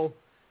until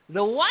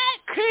the white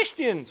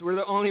Christians were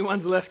the only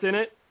ones left in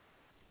it.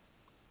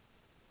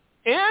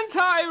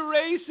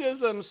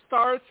 Anti-racism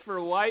starts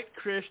for white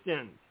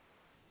Christians.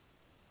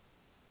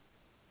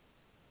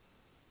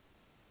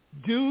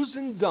 Do's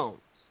and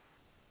don'ts.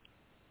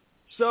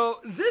 So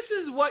this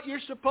is what you're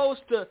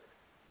supposed to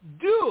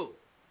do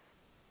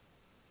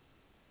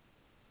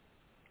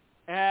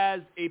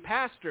as a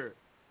pastor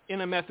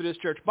in a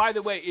Methodist church. By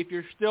the way, if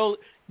you're still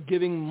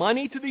giving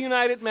money to the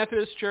United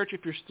Methodist Church,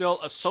 if you're still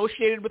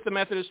associated with the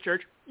Methodist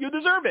Church, you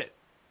deserve it.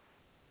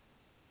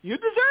 You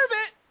deserve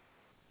it.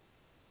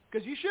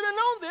 Because you should have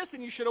known this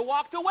and you should have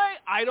walked away.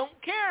 I don't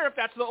care if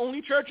that's the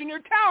only church in your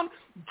town.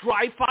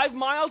 Drive 5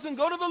 miles and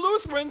go to the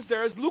Lutherans.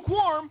 They're as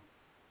lukewarm.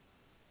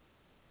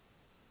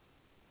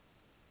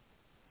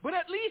 But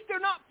at least they're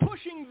not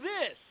pushing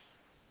this.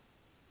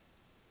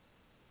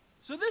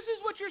 So this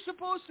is what you're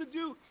supposed to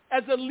do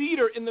as a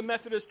leader in the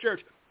Methodist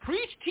Church.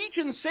 Preach, teach,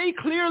 and say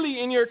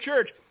clearly in your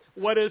church,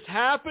 what is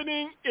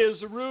happening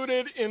is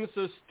rooted in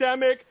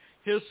systemic,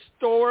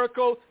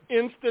 historical,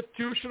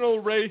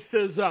 institutional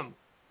racism.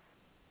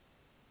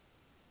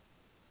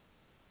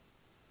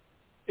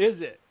 Is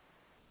it?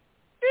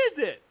 Is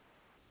it?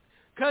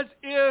 Because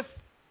if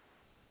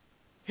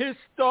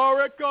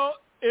historical,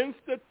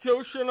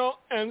 institutional,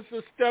 and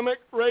systemic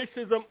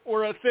racism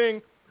were a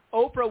thing,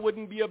 Oprah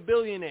wouldn't be a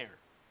billionaire.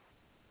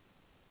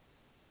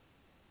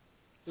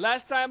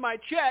 Last time I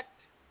checked,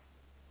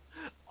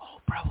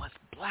 Oprah was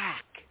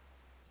black.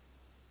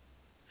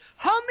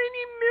 How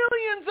many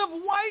millions of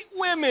white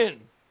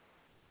women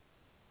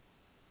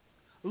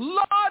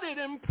lauded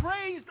and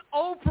praised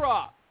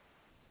Oprah?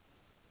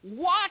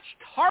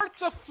 Watched hearts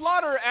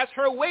aflutter as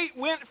her weight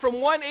went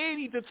from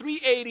 180 to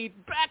 380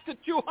 back to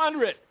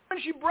 200. And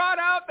she brought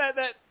out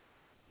that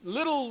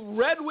little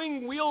Red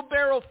Wing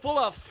wheelbarrow full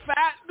of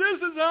fat. This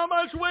is how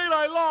much weight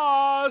I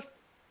lost.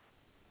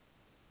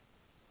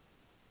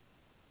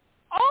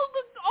 All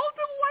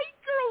the white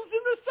girls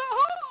in the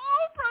South,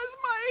 Oprah's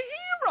my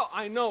hero.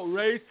 I know,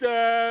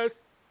 racist.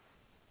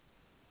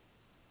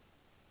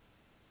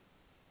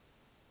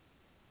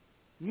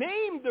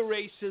 Name the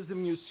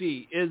racism you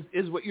see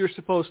is what you're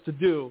supposed to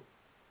do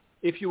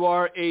if you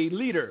are a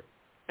leader.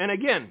 And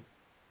again,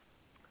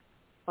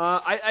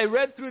 I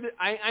read through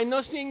I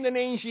know seeing the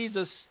name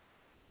Jesus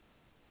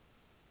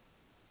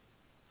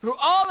through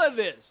all of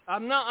this.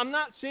 I'm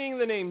not seeing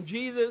the name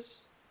Jesus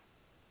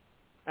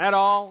at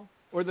all,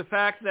 or the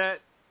fact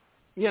that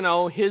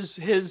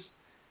his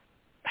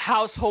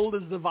household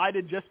is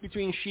divided just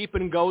between sheep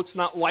and goats,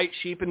 not white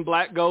sheep and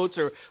black goats,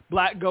 or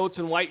black goats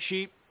and white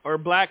sheep, or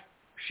black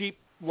sheep,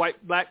 white,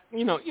 black,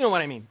 you know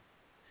what I mean.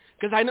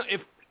 Because I know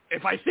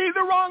if I say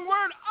the wrong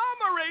word,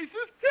 I'm a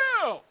racist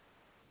too.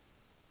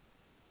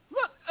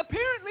 Look,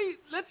 apparently,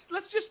 let's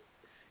just,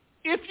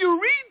 if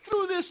you read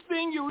through this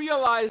thing, you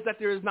realize that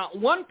there is not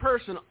one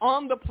person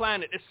on the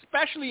planet,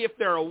 especially if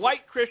they're a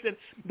white Christian,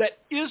 that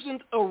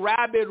isn't a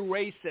rabid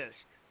racist.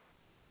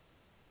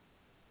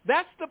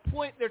 That's the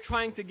point they're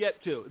trying to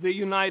get to, the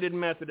United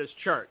Methodist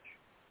Church.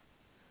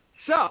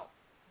 So,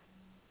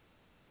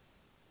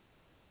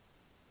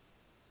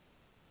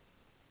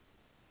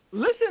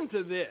 listen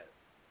to this.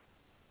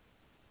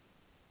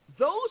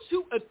 Those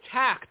who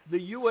attacked the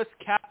U.S.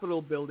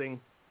 Capitol building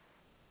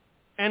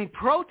and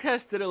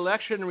protested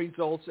election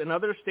results in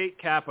other state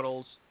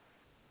capitals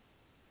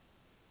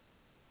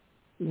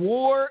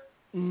wore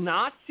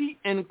Nazi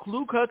and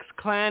Ku Klux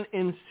Klan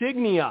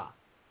insignia.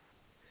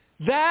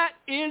 That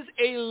is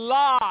a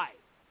lie.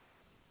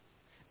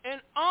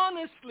 And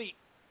honestly,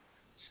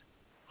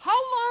 how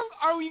long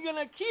are we going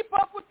to keep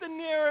up with the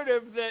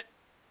narrative that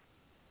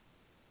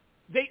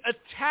they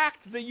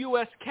attacked the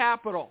U.S.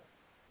 Capitol?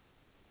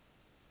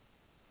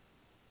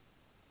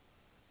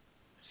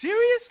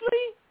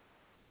 Seriously?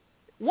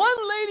 One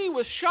lady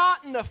was shot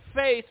in the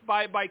face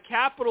by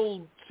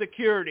Capitol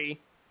security,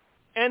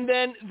 and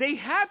then they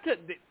had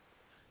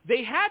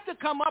to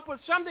come up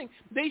with something.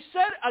 They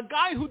said a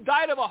guy who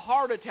died of a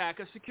heart attack,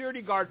 a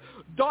security guard,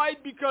 died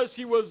because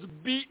he was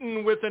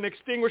beaten with an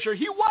extinguisher.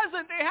 He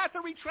wasn't. They had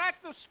to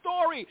retract the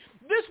story.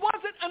 This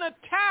wasn't an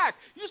attack.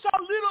 You saw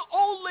little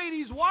old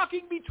ladies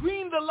walking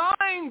between the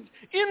lines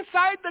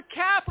inside the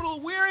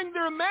Capitol wearing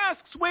their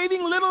masks,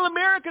 waving little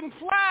American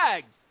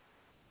flags.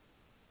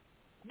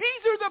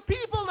 These are the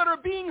people that are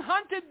being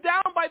hunted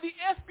down by the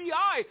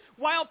FBI,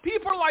 while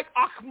people like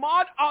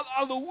Ahmad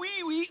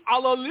al-Alawi,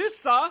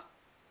 al-Alissa,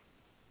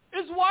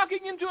 is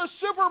walking into a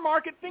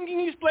supermarket thinking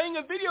he's playing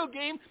a video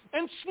game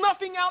and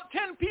snuffing out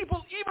 10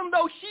 people even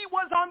though he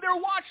was on their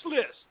watch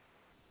list.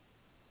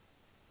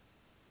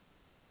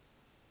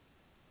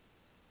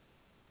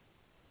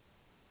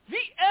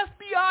 The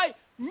FBI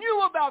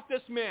knew about about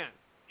this man.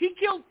 He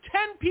killed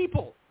 10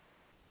 people.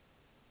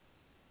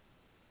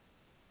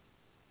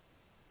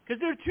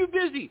 Because they're too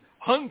busy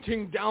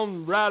hunting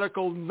down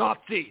radical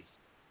Nazis,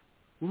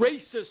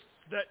 racists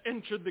that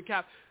entered the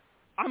Capitol.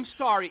 I'm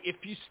sorry, if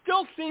you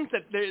still think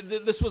that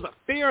this was a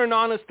fair and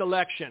honest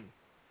election,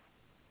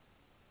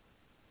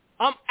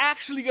 I'm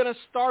actually going to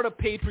start a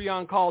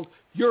Patreon called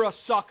You're a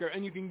Sucker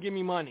and You Can Give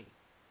Me Money.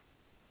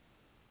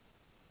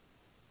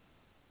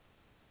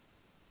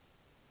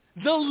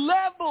 The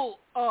level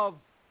of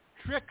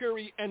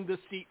trickery and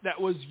deceit that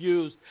was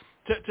used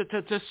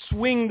to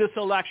swing this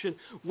election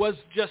was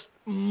just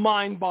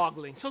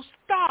mind-boggling. So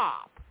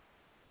stop.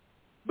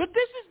 But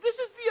this is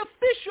the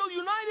official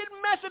United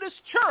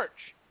Methodist Church.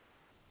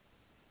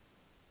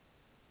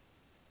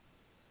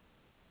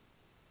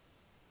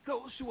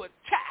 Those who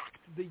attacked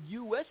the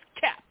U.S.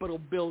 Capitol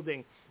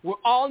building were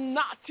all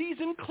Nazis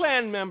and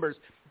Klan members.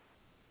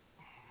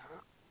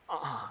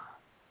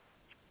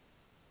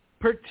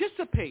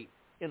 Participate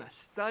in a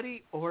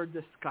study or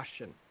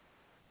discussion.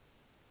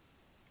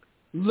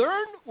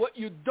 Learn what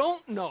you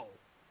don't know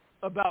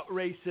about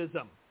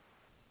racism.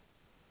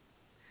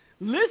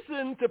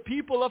 Listen to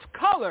people of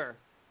color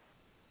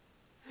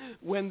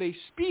when they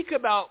speak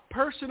about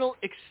personal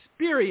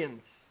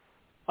experience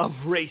of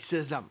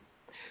racism.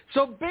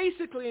 So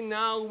basically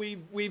now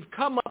we've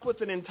come up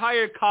with an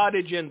entire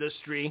cottage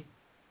industry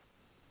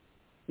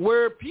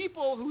where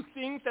people who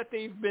think that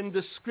they've been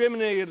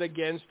discriminated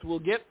against will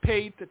get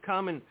paid to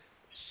come and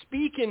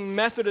speak in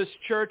Methodist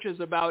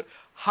churches about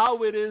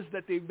how it is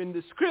that they've been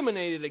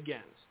discriminated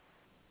against.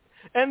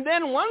 And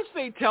then once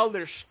they tell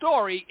their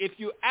story, if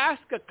you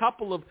ask a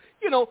couple of,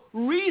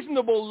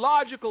 reasonable,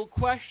 logical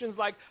questions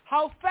like,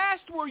 how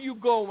fast were you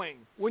going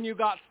when you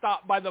got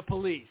stopped by the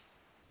police?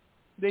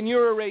 Then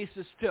you're a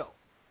racist too.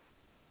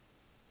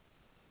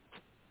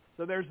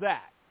 So there's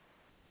that.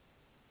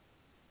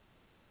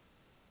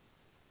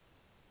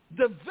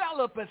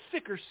 Develop a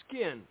thicker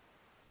skin.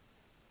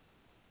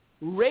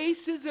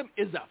 Racism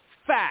is a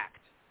fact.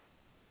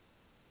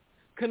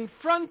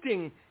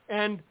 Confronting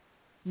and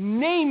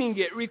naming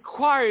it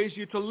requires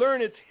you to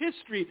learn its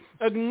history,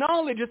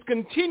 acknowledge its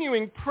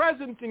continuing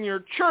presence in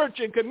your church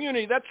and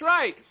community. That's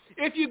right.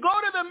 If you go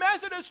to the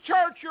Methodist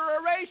Church, you're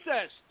a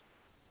racist.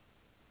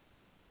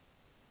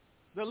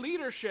 The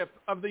leadership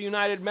of the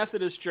United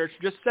Methodist Church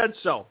just said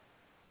so.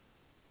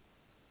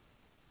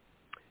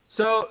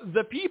 So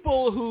the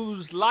people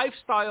whose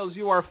lifestyles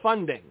you are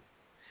funding,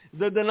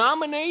 the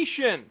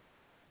denomination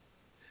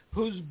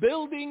whose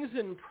buildings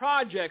and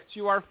projects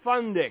you are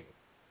funding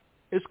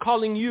is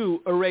calling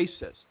you a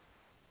racist.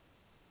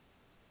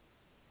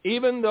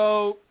 Even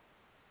though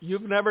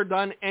you've never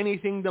done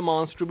anything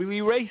demonstrably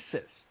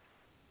racist.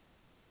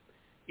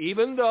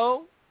 Even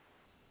though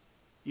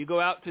you go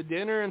out to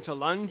dinner and to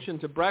lunch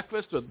and to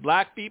breakfast with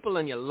black people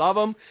and you love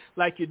them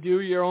like you do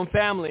your own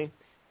family,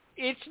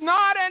 it's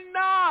not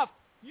enough.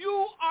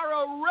 You are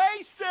a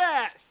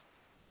racist.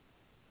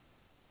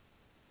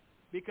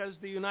 Because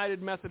the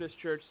United Methodist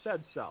Church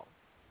said so.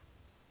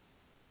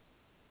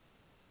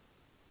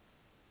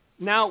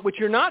 Now, what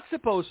you're not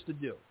supposed to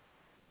do,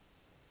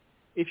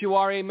 if you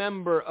are a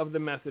member of the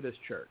Methodist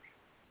Church,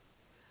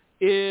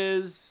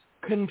 is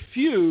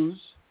confuse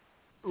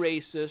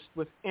racist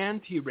with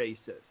anti-racist.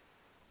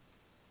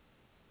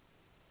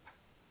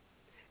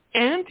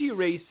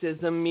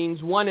 Anti-racism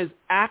means one is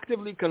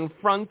actively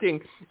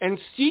confronting and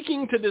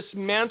seeking to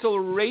dismantle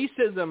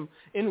racism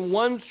in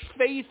one's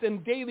faith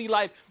and daily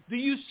life. Do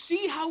you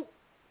see how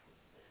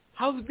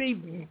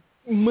they've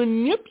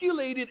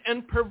manipulated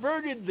and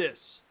perverted this?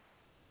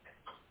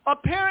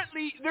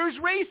 Apparently, there's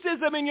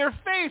racism in your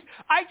face.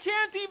 I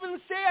can't even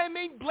say I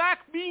made black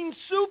bean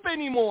soup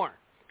anymore,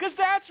 because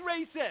that's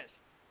racist.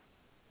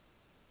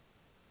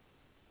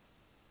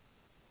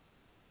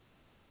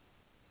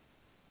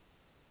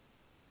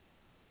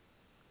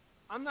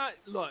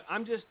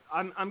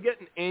 I'm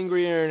getting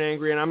angrier and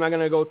angrier, and I'm not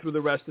going to go through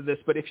the rest of this,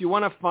 but if you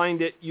want to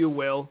find it, you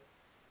will.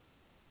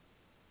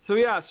 So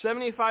yeah,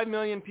 75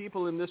 million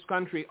people in this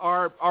country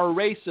are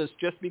racist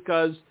just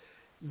because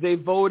they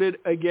voted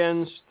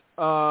against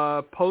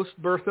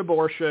post-birth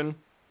abortion,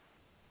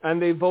 and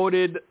they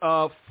voted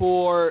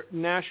for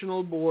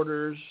national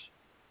borders,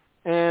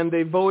 and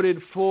they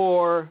voted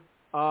for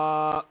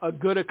a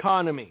good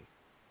economy.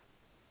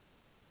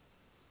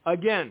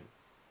 Again,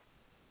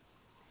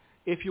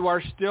 if you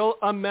are still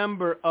a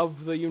member of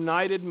the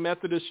United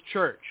Methodist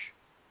Church,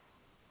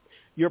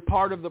 you're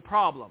part of the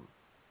problem.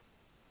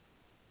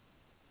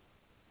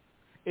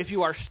 If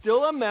you are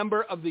still a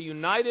member of the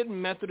United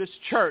Methodist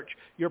Church,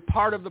 you're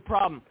part of the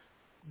problem.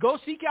 Go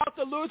seek out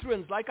the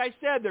Lutherans. Like I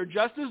said, they're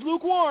just as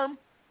lukewarm.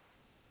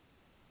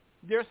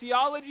 Their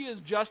theology is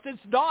just as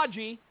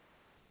dodgy.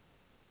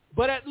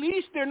 But at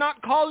least they're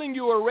not calling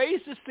you a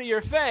racist to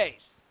your face.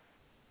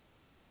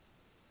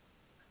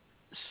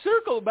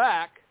 Circle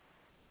back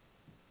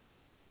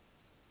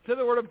to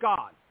the Word of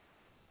God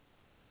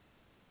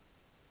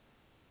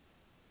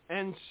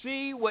and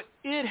see what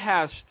it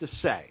has to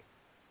say.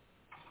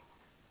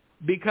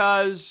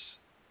 Because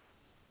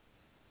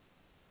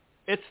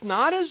it's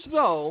not as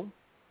though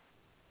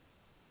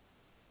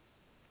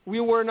we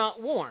were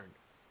not warned.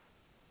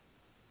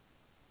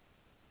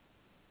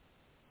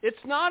 It's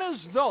not as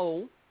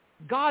though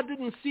God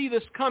didn't see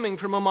this coming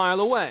from a mile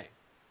away.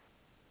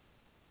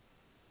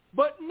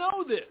 But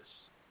know this,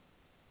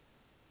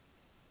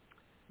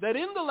 that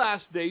in the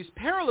last days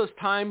perilous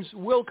times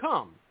will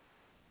come.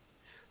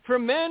 For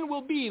men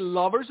will be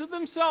lovers of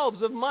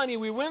themselves, of money.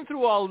 We went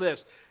through all this.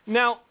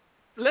 Now,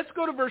 let's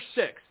go to verse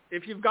 6.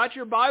 If you've got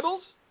your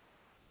Bibles,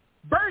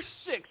 verse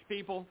 6,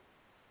 people.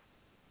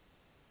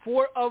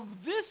 For of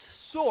this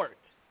sort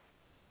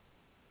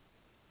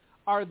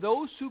are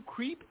those who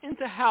creep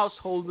into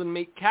households and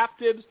make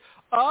captives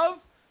of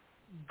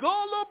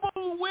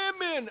gullible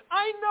women.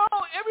 I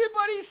know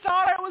everybody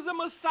thought I was a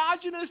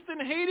misogynist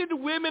and hated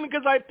women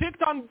because I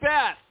picked on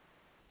Beth.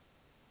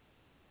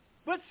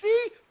 But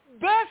see,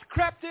 Beth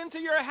crept into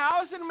your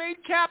house and made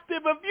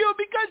captive of you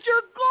because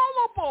you're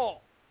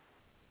gullible.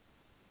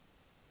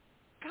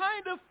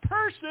 Kind of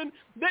person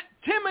that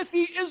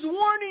Timothy is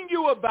warning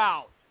you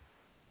about.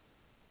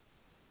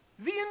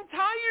 The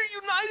entire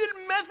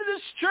United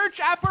Methodist Church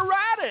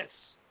apparatus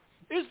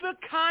is the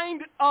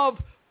kind of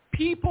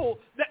people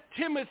that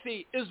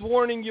Timothy is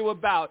warning you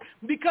about.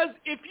 Because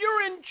if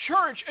you're in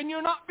church and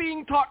you're not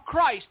being taught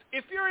Christ,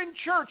 if you're in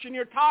church and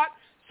you're taught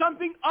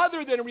something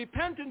other than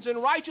repentance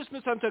and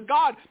righteousness unto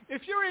God,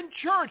 if you're in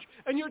church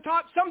and you're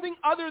taught something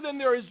other than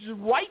there is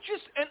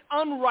righteous and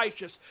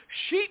unrighteous,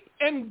 sheep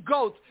and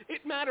goats,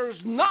 it matters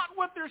not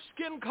what their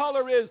skin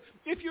color is.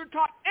 If you're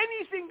taught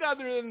anything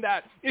other than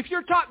that, if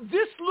you're taught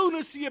this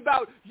lunacy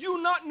about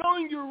you not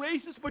knowing you're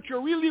racist but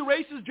you're really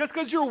racist just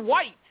because you're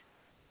white,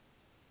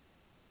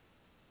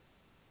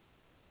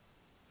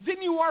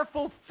 then you are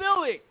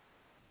fulfilling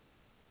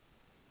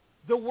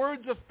the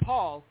words of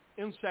Paul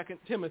in 2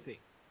 Timothy.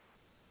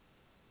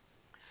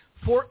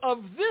 For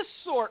of this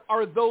sort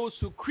are those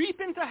who creep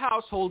into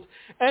households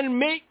and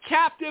make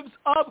captives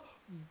of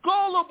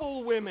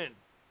gullible women,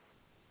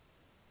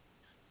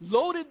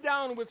 loaded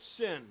down with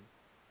sin,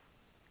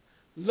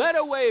 led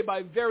away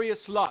by various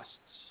lusts,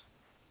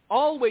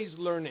 always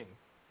learning,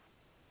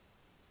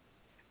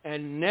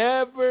 and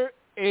never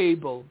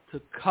able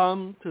to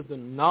come to the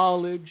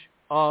knowledge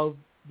of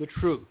the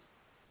truth.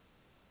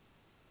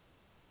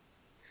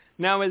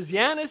 Now, as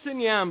Jannes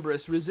and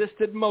Jambres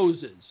resisted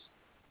Moses,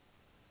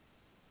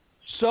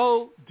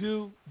 so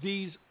do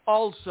these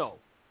also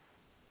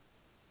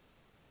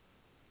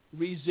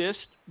resist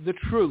the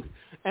truth.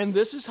 And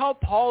this is how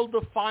Paul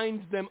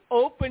defines them.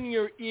 Open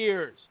your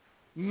ears.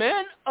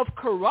 Men of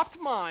corrupt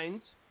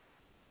minds,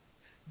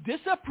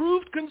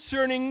 disapproved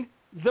concerning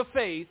the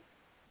faith,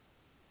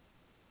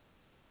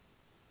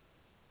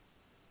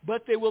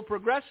 but they will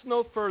progress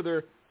no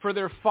further, for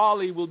their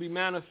folly will be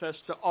manifest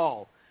to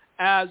all,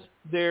 as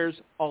theirs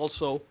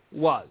also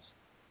was.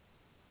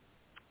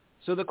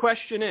 So the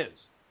question is,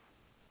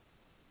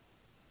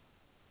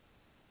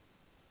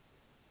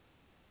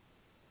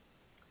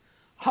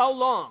 how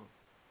long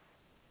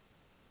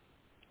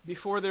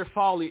before their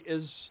folly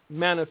is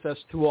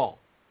manifest to all?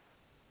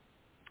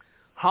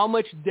 How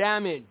much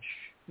damage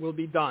will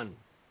be done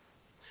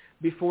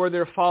before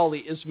their folly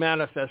is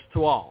manifest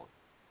to all?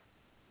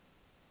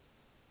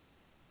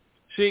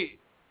 See,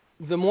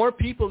 the more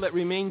people that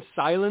remain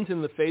silent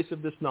in the face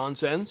of this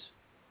nonsense,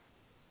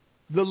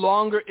 the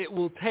longer it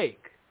will take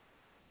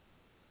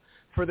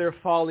for their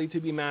folly to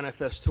be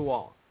manifest to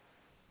all.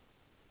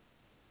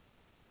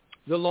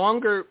 The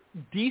longer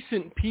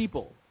decent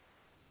people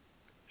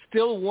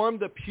still warm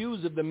the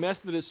pews of the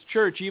Methodist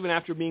Church even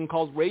after being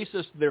called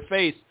racist to their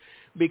face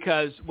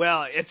because,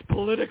 well, it's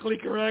politically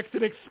correct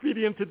and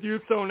expedient to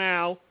do so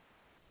now,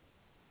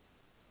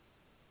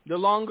 the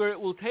longer it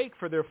will take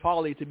for their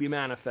folly to be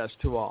manifest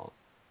to all.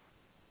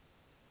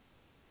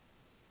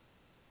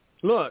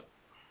 Look,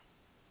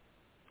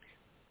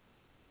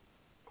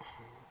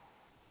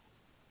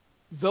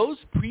 those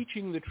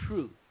preaching the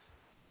truth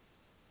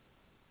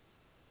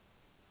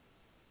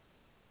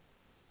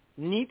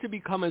need to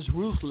become as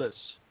ruthless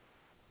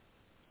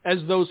as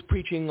those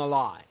preaching a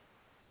lie.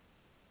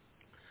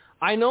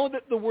 I know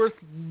that the word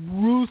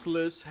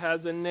ruthless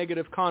has a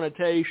negative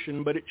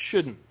connotation, but it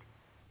shouldn't.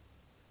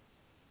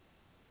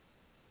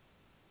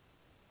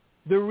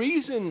 The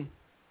reason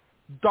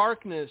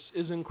darkness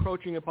is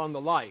encroaching upon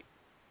the light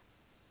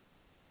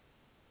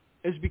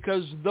is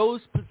because those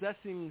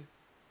possessing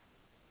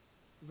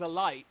the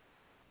light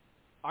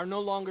are no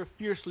longer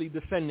fiercely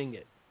defending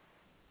it.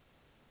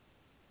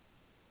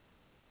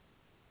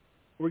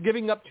 We're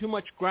giving up too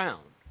much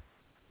ground.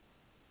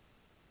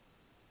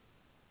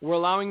 We're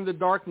allowing the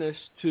darkness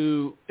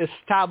to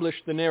establish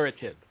the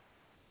narrative.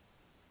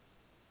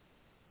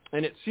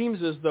 And it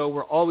seems as though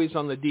we're always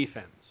on the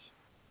defense.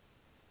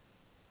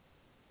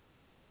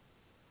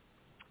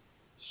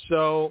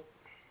 So,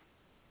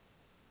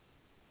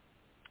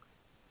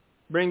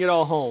 bring it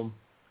all home.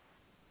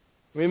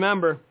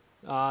 Remember,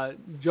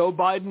 Joe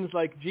Biden's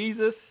like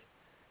Jesus,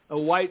 a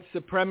white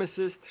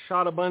supremacist,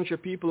 shot a bunch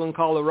of people in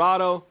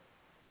Colorado.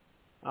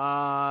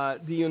 The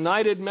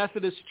United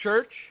Methodist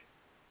Church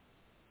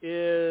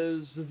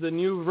is the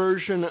new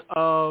version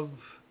of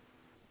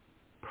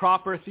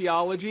proper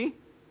theology.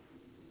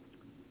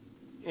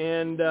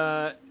 And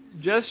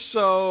just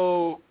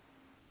so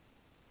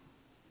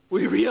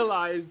we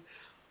realize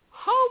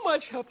how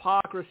much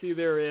hypocrisy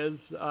there is,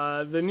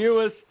 the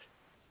newest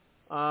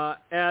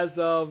as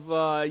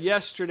of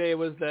yesterday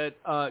was that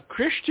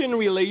Christian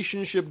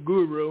relationship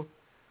guru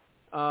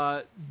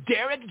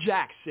Derek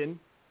Jackson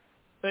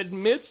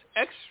admits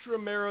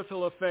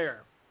extramarital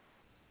affair.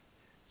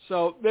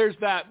 So there's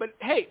that. But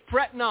hey,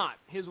 fret not.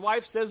 His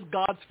wife says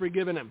God's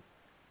forgiven him.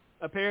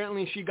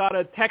 Apparently she got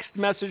a text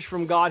message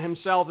from God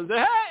himself and said,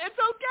 hey, it's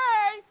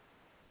okay.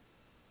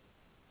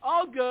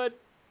 All good.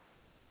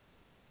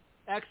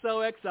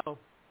 XOXO.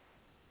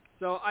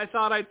 So I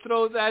thought I'd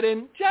throw that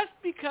in just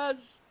because,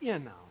 you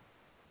know.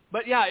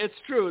 But yeah, it's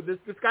true. This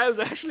guy was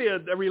actually a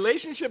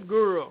relationship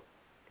guru.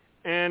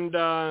 And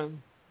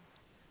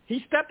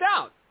he stepped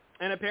out.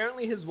 And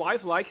apparently his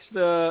wife likes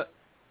the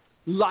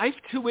life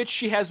to which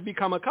she has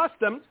become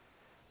accustomed.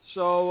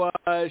 So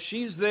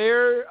she's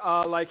there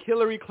like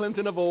Hillary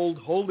Clinton of old,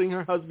 holding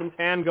her husband's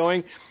hand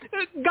going,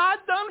 God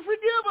done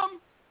forgive him.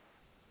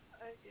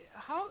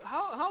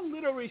 How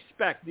little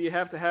respect do you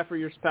have to have for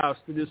your spouse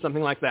to do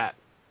something like that?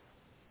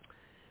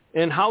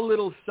 And how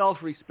little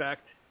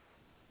self-respect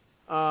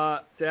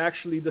to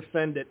actually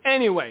defend it.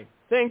 Anyway,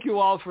 thank you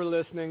all for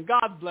listening.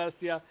 God bless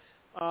you.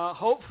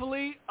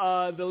 Hopefully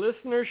the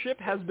listenership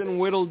has been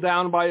whittled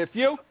down by a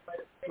few.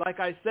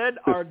 Like I said,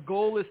 our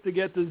goal is to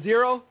get to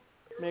 0.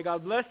 May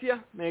God bless you.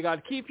 May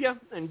God keep you.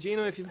 And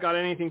Gino, if you've got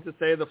anything to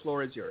say, the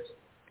floor is yours.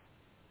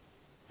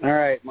 All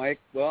right, Mike.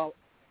 Well,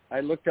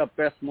 I looked up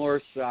Beth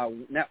Moore's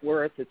net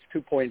worth. It's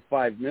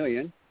 $2.5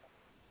 million,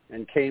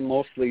 and came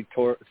mostly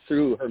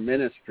through her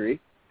ministry.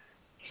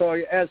 So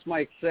as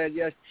Mike said,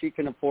 yes, she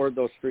can afford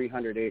those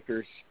 300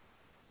 acres.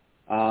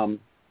 And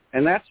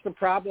that's the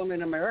problem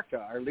in America,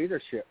 our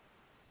leadership.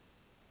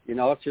 You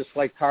know, it's just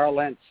like Carl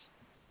Lentz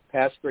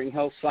pastoring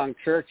Hillsong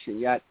Church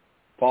and yet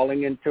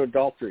falling into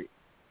adultery.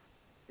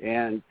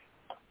 And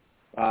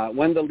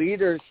when the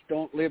leaders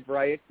don't live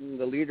right and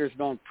the leaders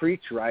don't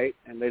preach right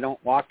and they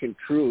don't walk in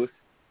truth,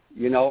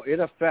 you know, it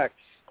affects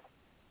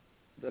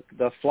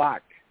the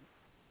flock,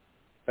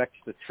 affects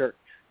the church.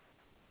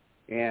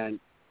 And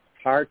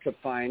it's hard to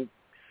find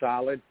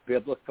solid,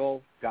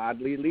 biblical,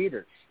 godly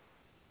leaders.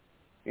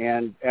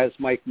 And as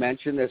Mike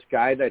mentioned, this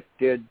guy that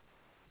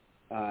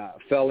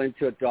fell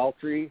into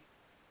adultery,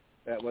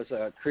 that was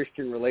a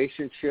Christian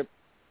relationship,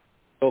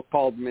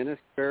 so-called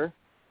minister,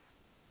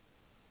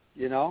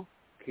 you know,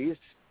 he's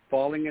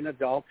falling in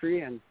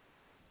adultery. And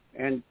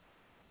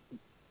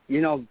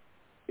you know,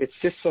 it's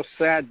just so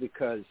sad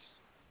because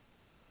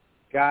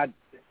God,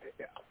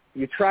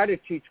 you try to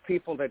teach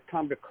people that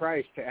come to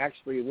Christ to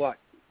actually what?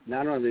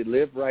 Not only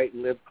live right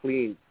and live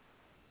clean,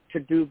 to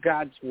do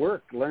God's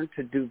work, learn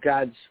to do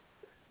God's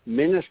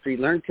ministry,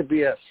 learn to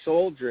be a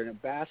soldier, an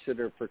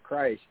ambassador for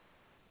Christ.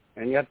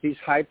 And yet these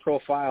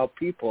high-profile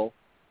people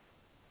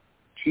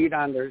cheat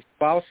on their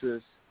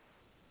spouses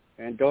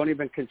and don't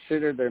even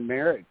consider their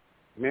marriage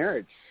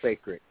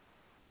sacred.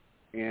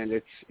 And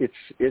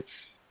it's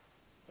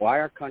why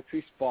our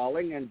country's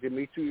falling. And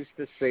Dimitri used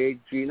to say,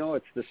 Gino,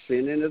 it's the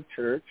sin in the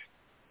church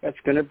that's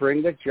going to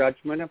bring the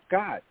judgment of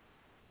God.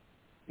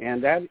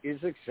 And that is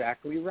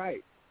exactly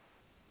right.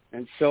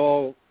 And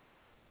so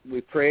we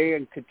pray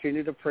and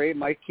continue to pray,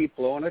 might keep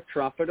blowing a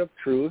trumpet of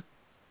truth.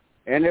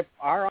 And if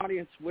our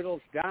audience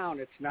whittles down,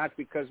 it's not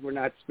because we're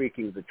not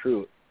speaking the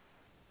truth.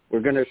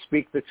 We're going to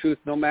speak the truth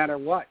no matter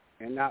what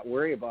and not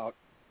worry about,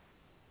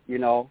 you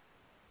know,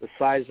 the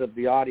size of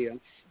the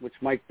audience, which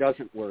Mike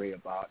doesn't worry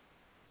about.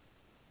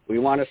 We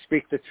want to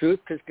speak the truth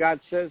because God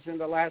says in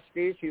the last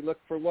days he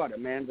looked for what? A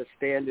man to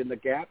stand in the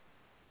gap.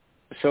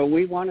 So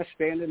we want to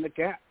stand in the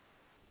gap.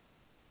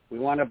 We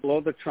want to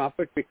blow the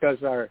trumpet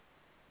because our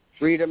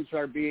freedoms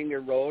are being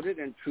eroded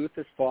and truth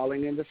is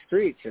falling in the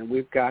streets, and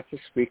we've got to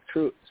speak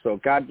truth. So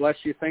God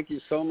bless you. Thank you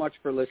so much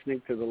for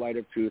listening to the Light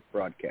of Truth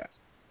broadcast.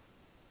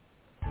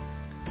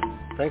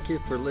 Thank you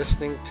for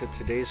listening to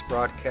today's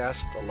broadcast,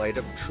 The Light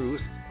of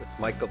Truth with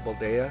Michael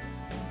Boldea.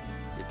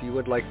 If you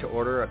would like to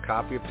order a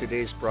copy of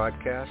today's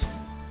broadcast,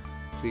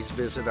 please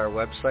visit our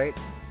website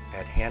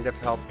at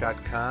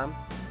handofhelp.com.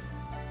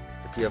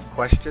 If you have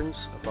questions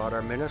about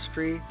our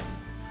ministry,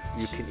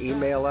 you can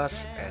email us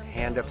at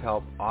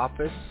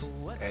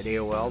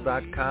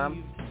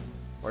handofhelpoffice@aol.com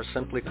or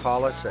simply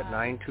call us at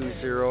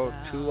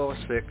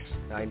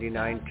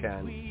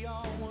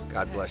 920-206-9910.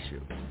 God bless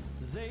you.